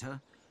cold winter,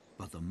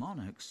 but the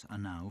monarchs are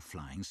now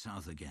flying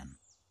south again.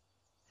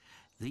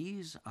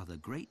 These are the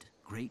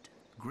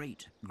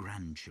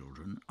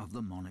great-great-great-grandchildren of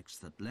the monarchs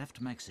that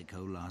left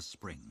Mexico last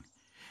spring,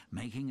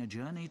 making a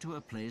journey to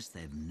a place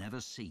they've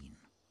never seen.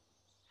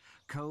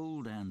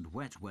 Cold and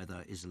wet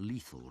weather is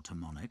lethal to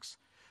monarchs,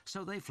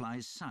 so they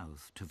fly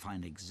south to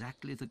find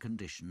exactly the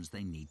conditions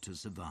they need to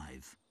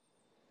survive.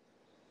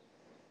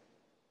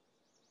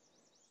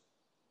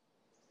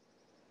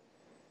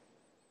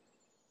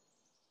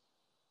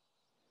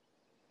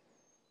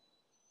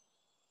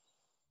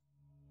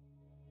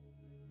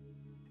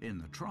 In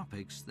the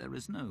tropics, there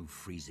is no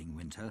freezing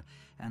winter,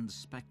 and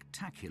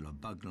spectacular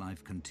bug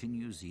life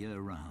continues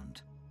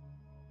year-round.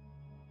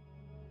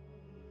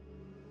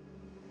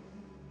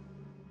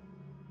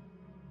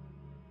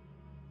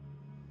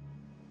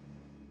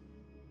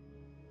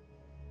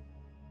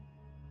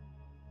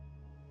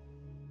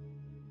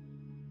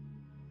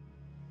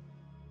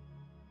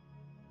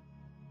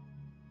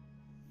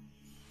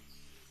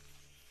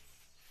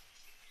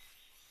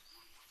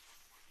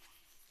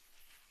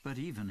 But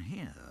even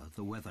here,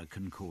 the weather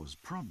can cause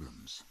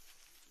problems.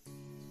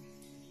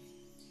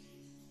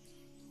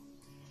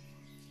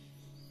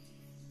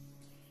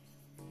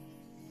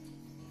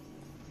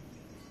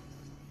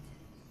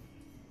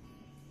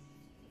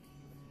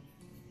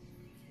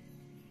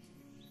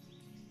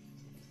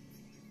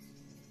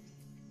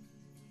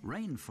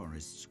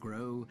 Rainforests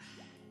grow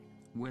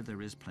where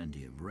there is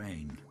plenty of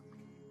rain.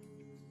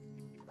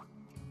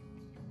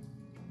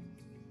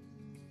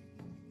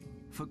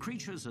 For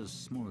creatures as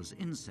small as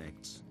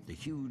insects, the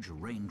huge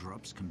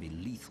raindrops can be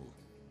lethal.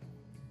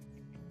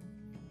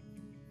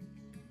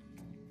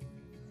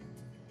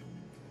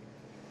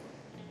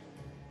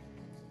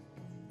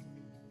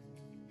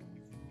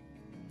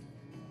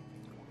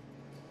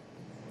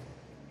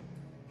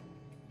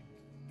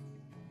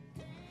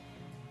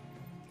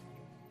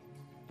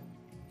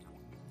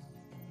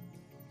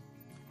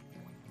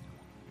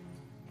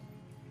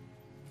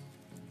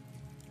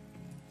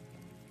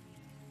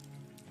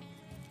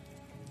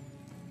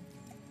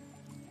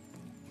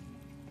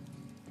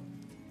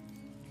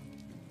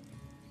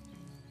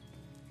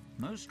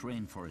 Most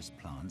rainforest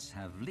plants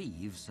have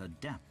leaves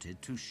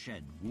adapted to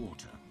shed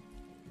water.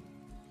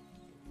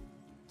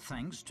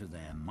 Thanks to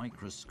their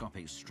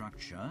microscopic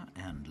structure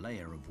and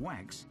layer of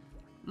wax,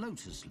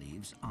 lotus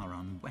leaves are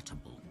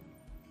unwettable.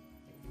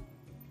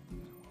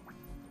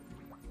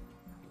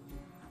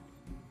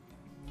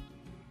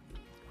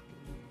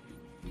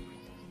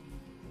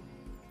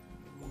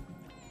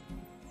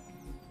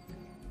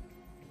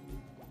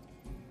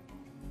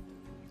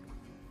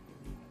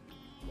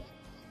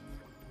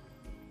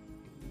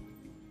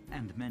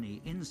 And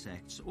many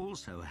insects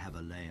also have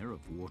a layer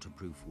of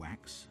waterproof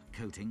wax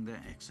coating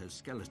their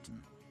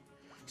exoskeleton,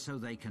 so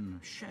they can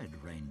shed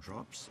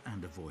raindrops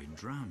and avoid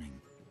drowning.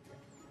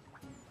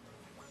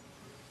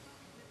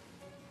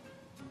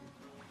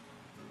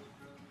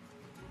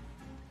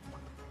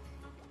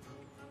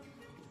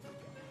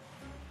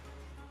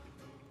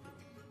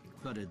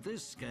 But at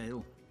this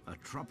scale, a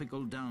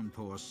tropical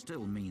downpour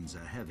still means a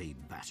heavy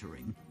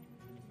battering.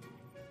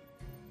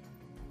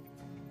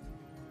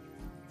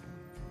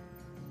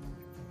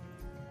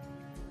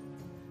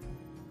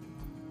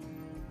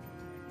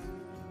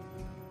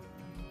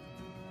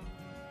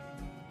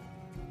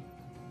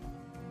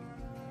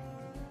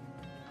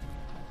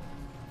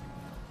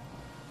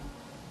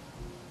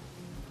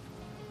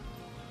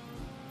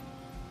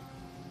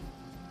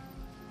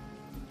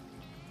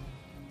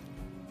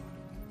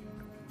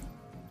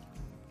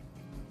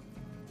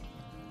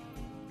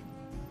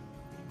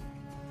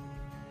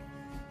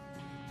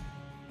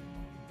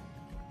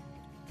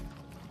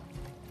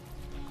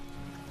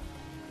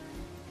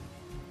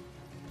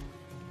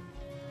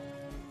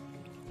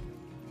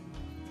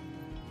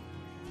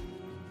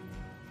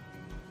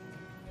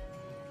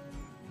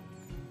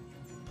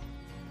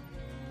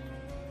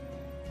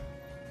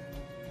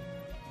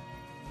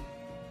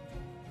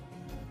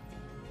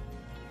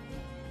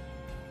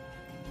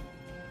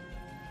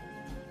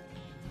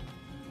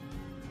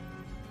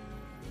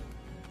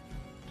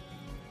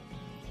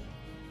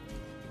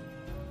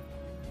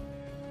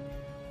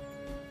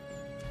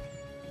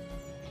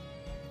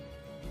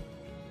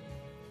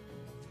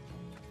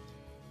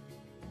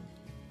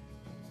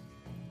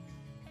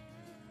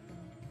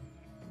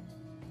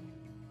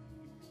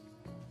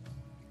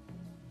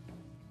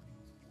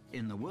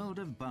 In the world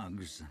of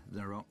bugs,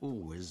 there are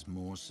always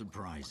more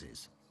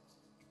surprises.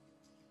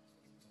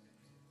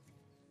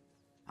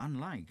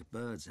 Unlike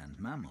birds and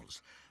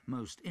mammals,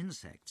 most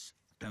insects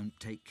don't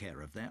take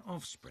care of their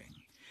offspring.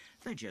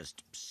 They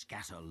just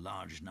scatter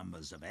large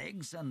numbers of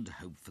eggs and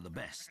hope for the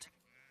best.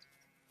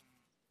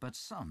 But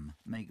some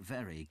make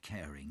very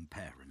caring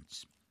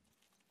parents.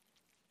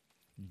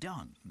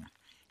 Dung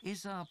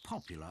is a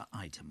popular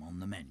item on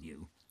the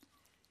menu.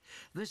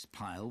 This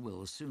pile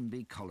will soon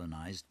be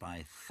colonized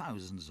by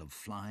thousands of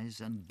flies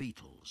and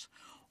beetles,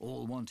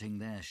 all wanting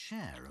their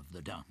share of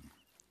the dung.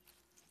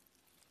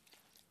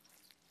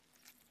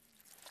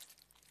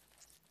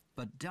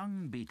 But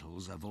dung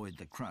beetles avoid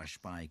the crush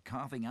by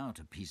carving out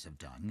a piece of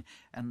dung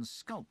and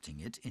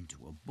sculpting it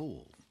into a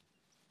ball.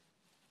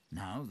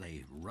 Now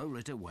they roll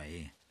it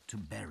away to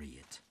bury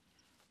it,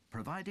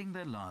 providing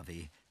their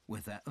larvae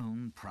with their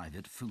own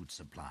private food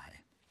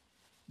supply.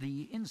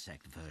 The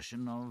insect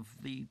version of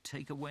the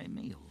takeaway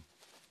meal.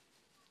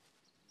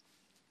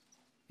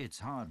 It's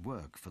hard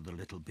work for the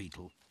little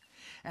beetle,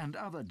 and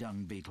other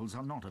dung beetles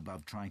are not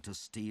above trying to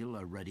steal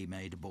a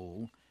ready-made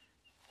ball,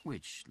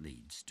 which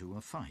leads to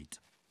a fight.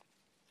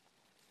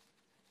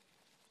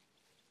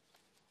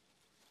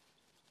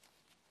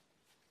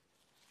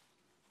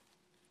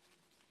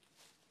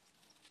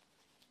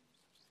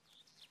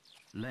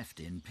 Left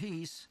in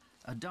peace,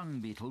 a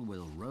dung beetle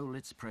will roll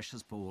its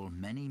precious ball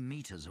many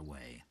meters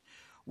away,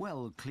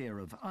 well clear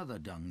of other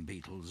dung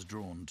beetles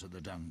drawn to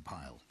the dung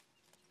pile.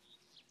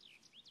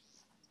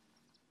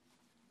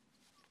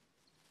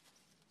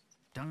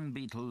 Dung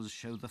beetles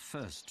show the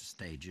first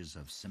stages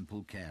of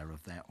simple care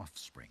of their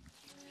offspring.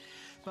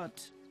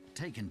 But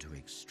taken to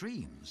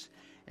extremes,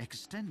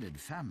 extended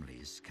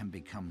families can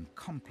become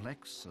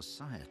complex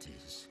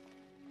societies.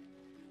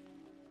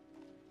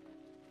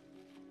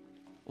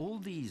 All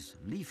these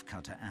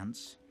leafcutter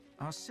ants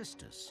are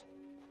sisters,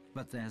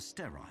 but they're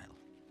sterile.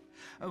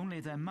 Only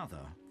their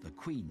mother, the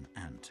queen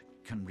ant,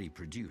 can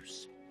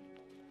reproduce.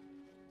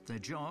 Their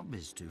job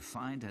is to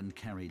find and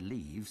carry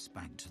leaves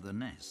back to the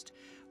nest,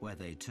 where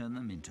they turn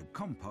them into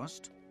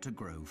compost to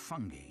grow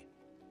fungi,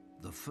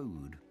 the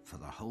food for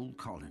the whole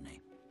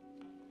colony.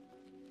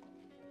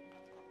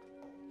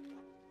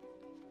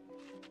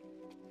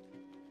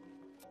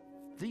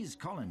 These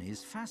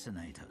colonies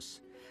fascinate us.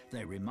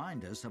 They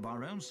remind us of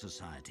our own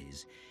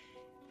societies,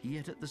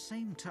 yet at the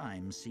same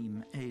time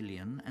seem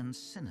alien and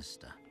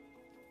sinister.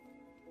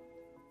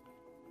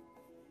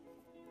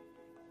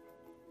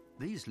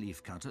 These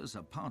leafcutters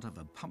are part of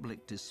a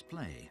public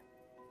display.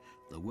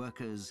 The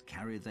workers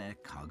carry their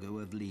cargo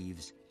of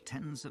leaves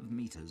tens of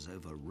meters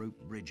over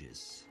rope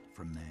bridges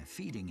from their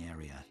feeding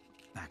area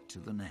back to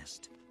the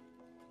nest.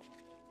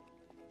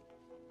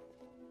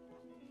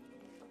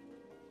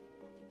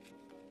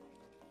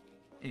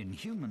 In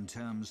human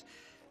terms,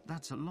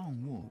 that's a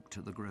long walk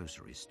to the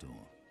grocery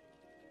store.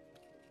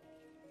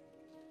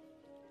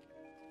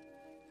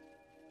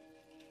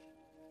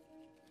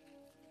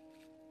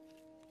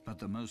 But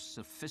the most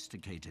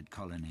sophisticated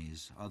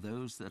colonies are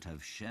those that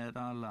have shared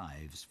our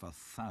lives for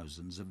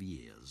thousands of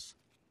years.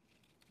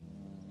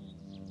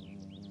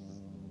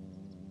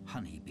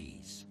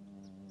 Honeybees.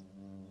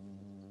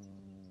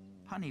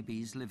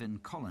 Honeybees live in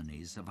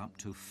colonies of up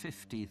to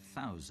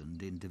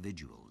 50,000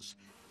 individuals.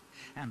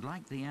 And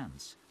like the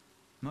ants,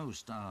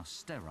 most are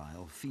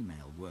sterile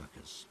female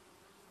workers.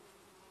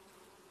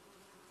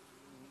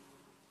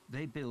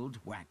 They build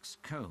wax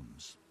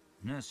combs,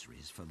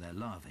 nurseries for their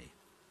larvae.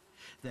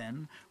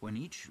 Then, when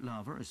each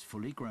larva is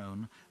fully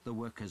grown, the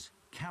workers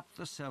cap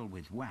the cell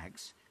with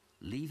wax,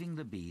 leaving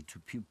the bee to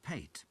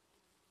pupate.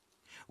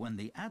 When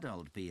the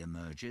adult bee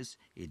emerges,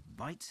 it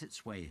bites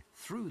its way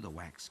through the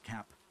wax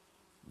cap,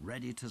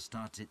 ready to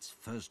start its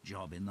first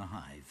job in the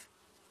hive.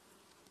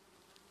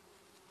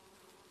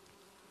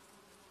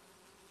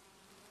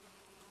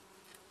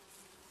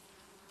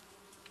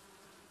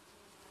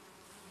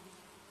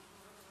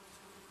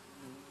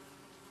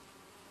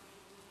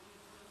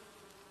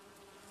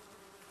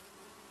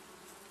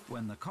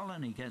 When the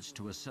colony gets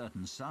to a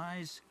certain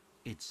size,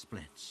 it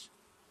splits.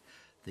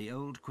 The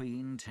old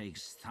queen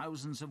takes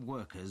thousands of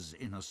workers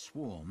in a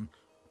swarm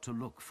to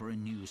look for a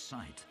new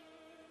site.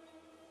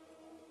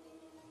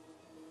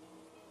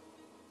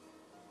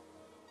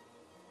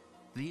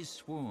 These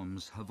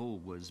swarms have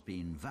always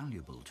been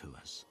valuable to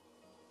us.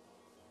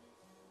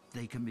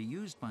 They can be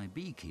used by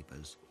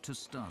beekeepers to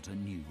start a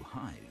new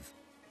hive.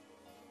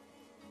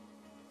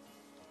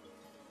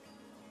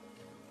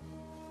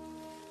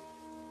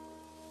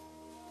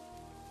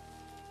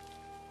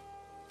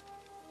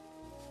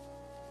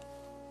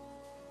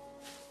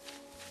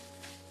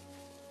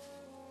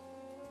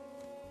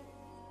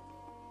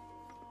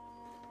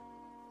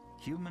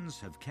 Humans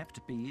have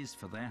kept bees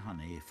for their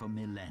honey for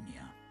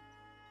millennia.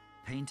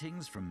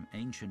 Paintings from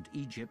ancient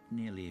Egypt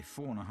nearly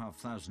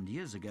 4,500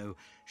 years ago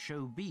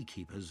show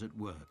beekeepers at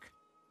work.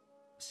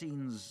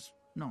 Scenes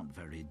not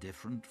very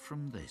different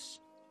from this.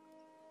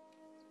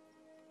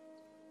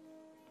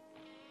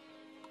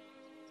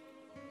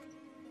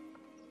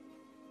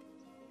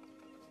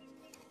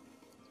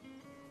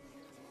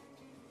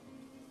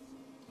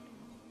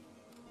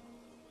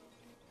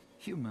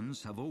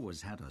 Humans have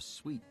always had a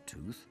sweet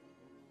tooth.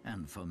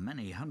 And for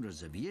many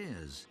hundreds of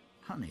years,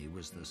 honey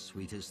was the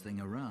sweetest thing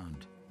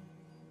around.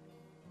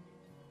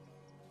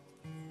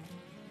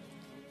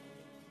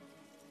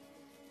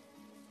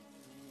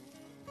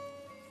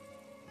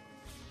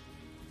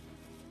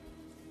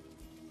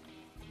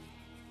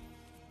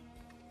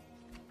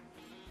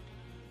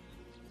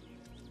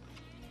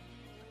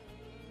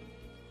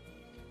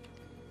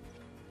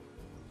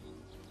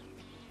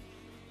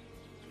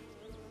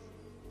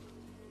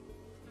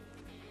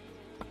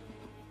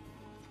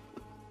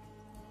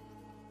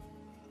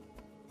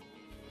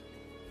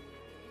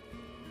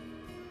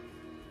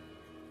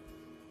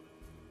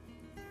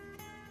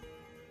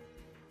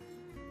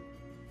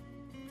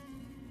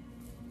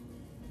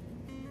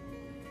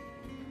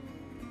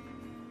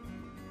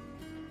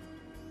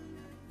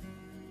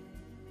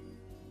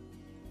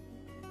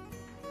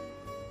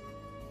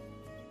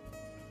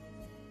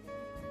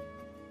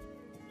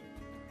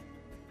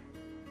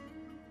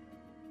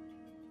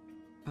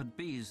 But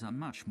bees are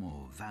much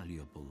more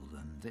valuable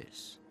than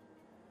this.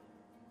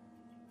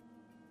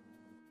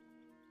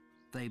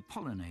 They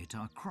pollinate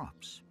our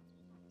crops,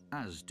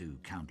 as do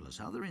countless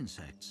other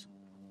insects.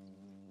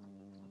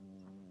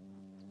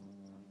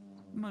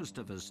 Most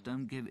of us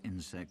don't give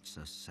insects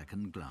a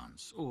second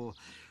glance, or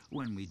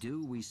when we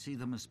do, we see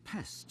them as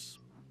pests.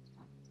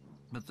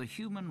 But the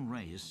human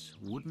race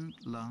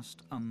wouldn't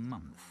last a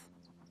month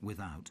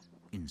without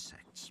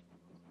insects.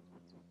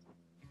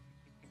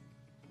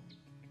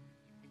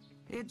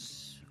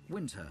 It's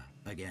winter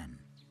again,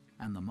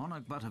 and the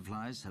monarch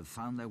butterflies have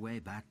found their way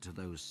back to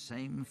those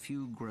same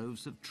few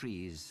groves of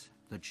trees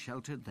that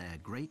sheltered their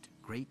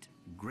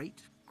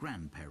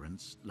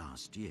great-great-great-grandparents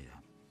last year.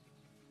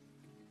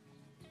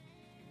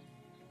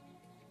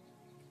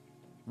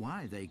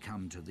 Why they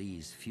come to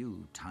these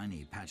few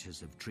tiny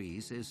patches of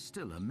trees is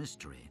still a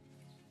mystery.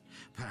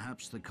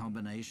 Perhaps the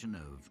combination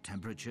of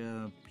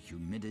temperature,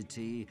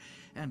 humidity,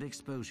 and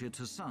exposure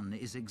to sun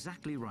is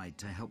exactly right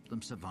to help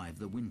them survive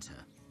the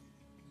winter.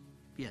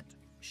 Yet,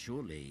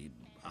 surely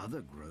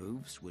other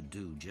groves would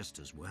do just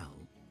as well.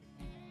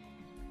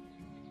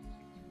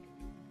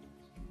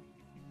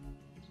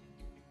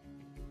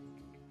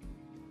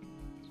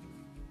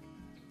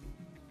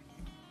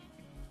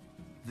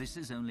 This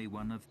is only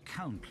one of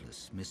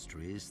countless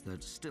mysteries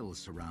that still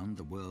surround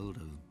the world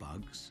of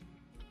bugs.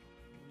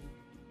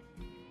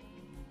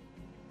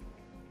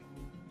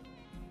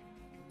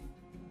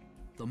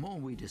 The more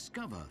we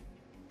discover,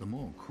 the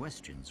more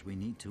questions we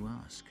need to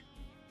ask.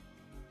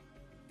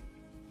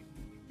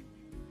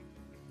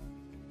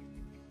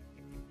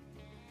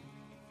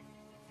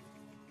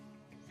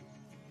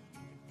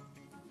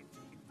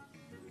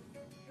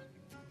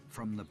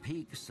 From the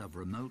peaks of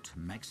remote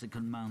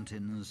Mexican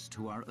mountains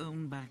to our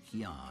own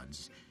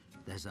backyards,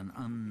 there's an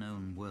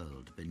unknown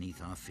world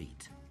beneath our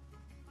feet.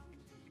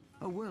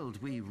 A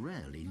world we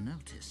rarely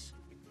notice.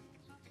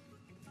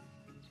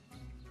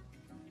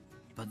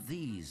 But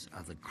these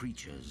are the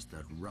creatures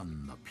that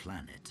run the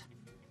planet.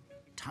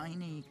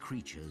 Tiny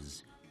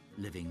creatures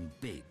living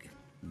big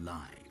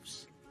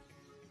lives.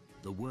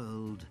 The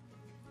world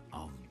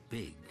of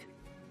big